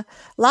 yeah,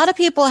 a lot of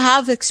people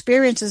have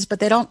experiences, but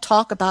they don't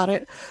talk about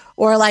it.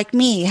 Or like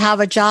me, have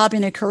a job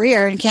and a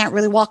career and can't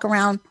really walk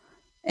around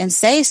and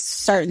say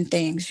certain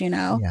things,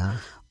 Yeah.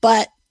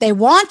 But they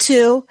want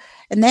to,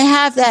 and they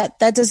have that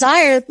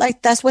desire,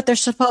 like that's what they're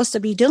supposed to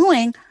be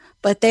doing,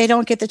 but they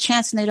don't get the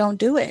chance and they don't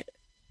do it.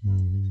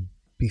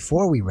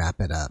 Before we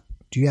wrap it up,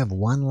 do you have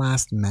one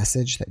last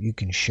message that you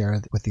can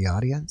share with the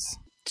audience?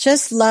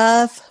 Just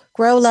love,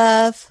 grow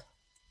love.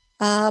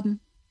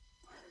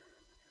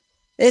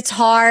 It's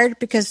hard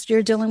because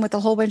you're dealing with a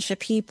whole bunch of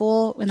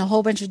people and a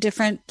whole bunch of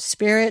different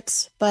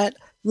spirits, but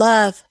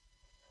love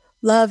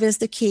is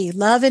the key.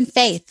 Love and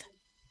faith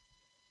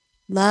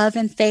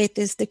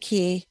is the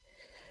key.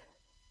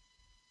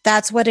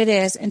 That's what it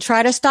is. And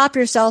try to stop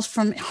yourselves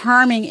from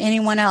harming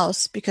anyone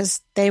else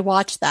because they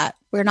watch that.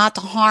 We're not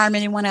to harm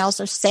anyone else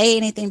or say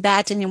anything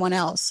bad to anyone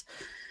else.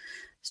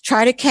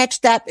 Try to catch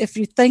that. If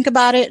you think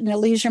about it and it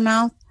leaves your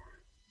mouth,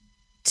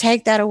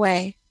 take that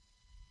away.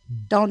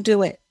 Don't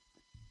do it.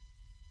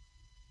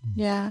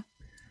 Yeah.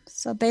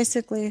 So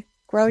basically,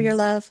 grow your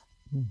love.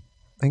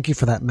 Thank you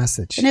for that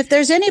message. And if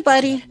there's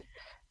anybody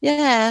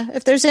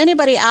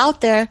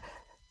out there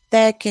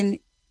that can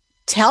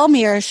tell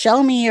me or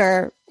show me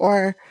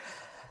or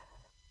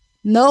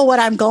know what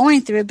I'm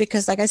going through,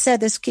 because like I said,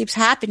 this keeps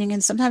happening.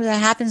 And sometimes it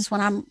happens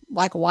when I'm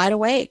like wide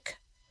awake.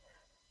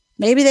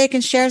 Maybe they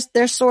can share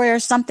their story or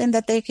something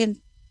that they can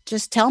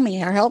just tell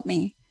me or help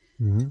me.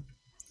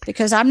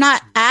 Because I'm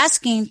not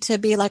asking to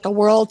be like a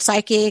world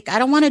psychic. I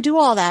don't want to do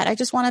all that. I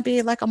just want to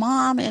be like a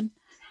mom. And,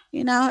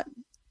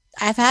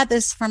 I've had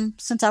this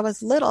since I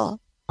was little.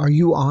 Are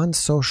you on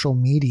social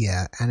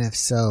media? And if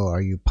so,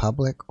 are you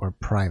public or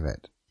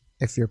private?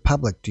 If you're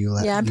public, do you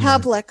let I'm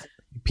public.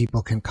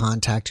 People can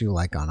contact you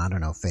like on, I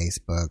don't know,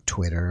 Facebook,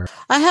 Twitter?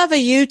 I have a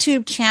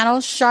YouTube channel,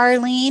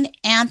 Charlene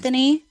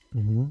Anthony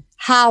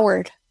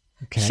Howard.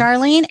 Okay.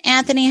 Charlene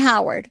Anthony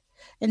Howard.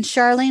 And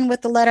Charlene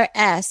with the letter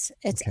S.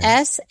 It's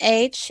SHARLEENE.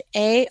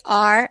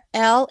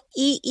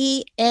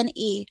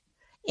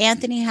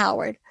 Anthony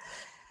Howard.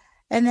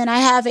 And then I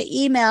have an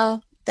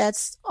email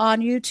that's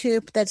on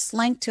YouTube that's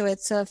linked to it.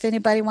 So if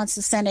anybody wants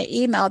to send an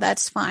email,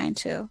 that's fine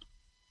too.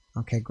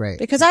 Okay, great.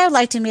 Because I would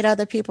like to meet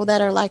other people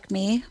that are like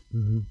me.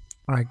 Mm-hmm.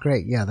 All right,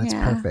 great. Yeah, that's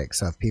perfect.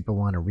 So if people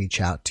want to reach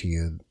out to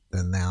you,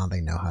 then now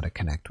they know how to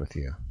connect with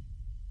you.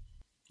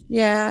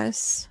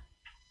 Yes.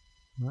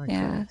 Right,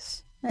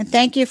 yes. Great. And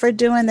thank you for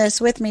doing this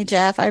with me,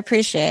 Jeff. I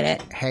appreciate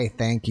it. Hey,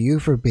 thank you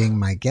for being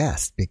my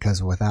guest,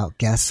 because without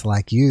guests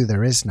like you,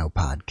 there is no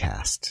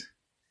podcast.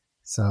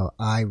 So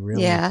I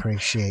really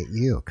appreciate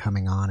you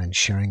coming on and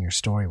sharing your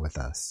story with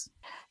us.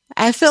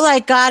 I feel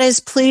like God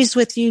is pleased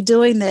with you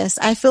doing this.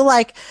 I feel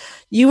like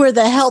you were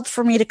the help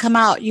for me to come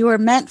out. You were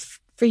meant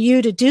for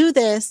you to do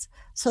this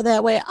so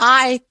that way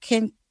I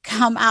can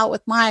come out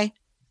with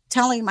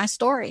telling my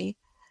story.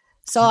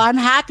 So I'm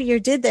happy you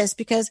did this,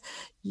 because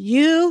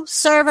you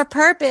serve a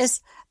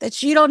purpose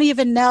that you don't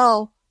even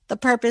know. The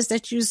purpose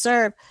that you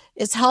serve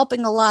is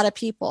helping a lot of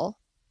people.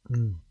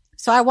 Mm.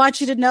 So I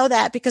want you to know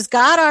that, because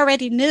God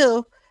already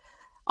knew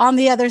on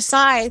the other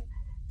side,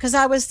 because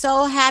I was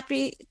so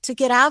happy to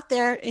get out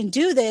there and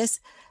do this,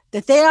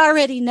 that they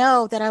already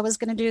know that I was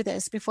going to do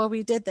this before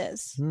we did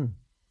this. Mm.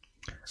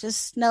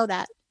 Just know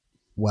that.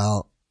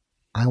 Well,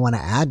 I want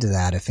to add to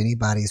that. If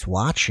anybody's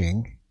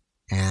watching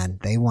and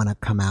they want to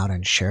come out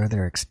and share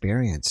their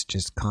experience,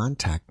 just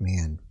contact me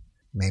and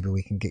maybe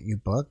we can get you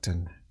booked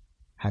and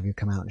have you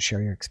come out and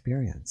share your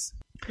experience.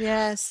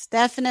 Yes,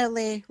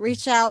 definitely.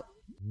 Reach out.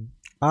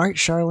 All right,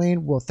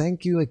 Charlene. Well,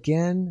 thank you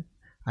again.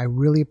 I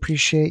really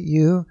appreciate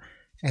you.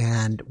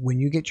 And when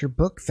you get your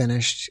book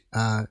finished,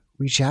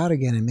 reach out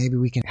again and maybe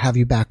we can have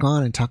you back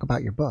on and talk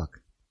about your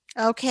book.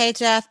 Okay,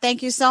 Jeff.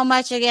 Thank you so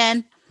much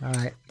again. All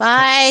right.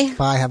 Bye.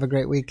 Bye. Have a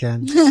great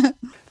weekend.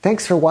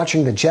 Thanks for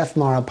watching the Jeff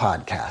Mara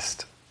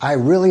podcast. I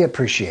really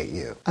appreciate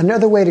you.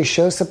 Another way to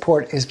show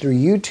support is through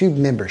YouTube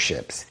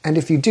memberships. And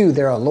if you do,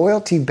 there are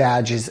loyalty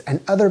badges and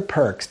other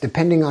perks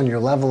depending on your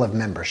level of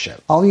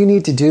membership. All you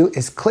need to do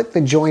is click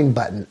the join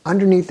button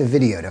underneath the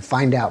video to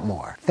find out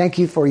more. Thank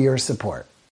you for your support.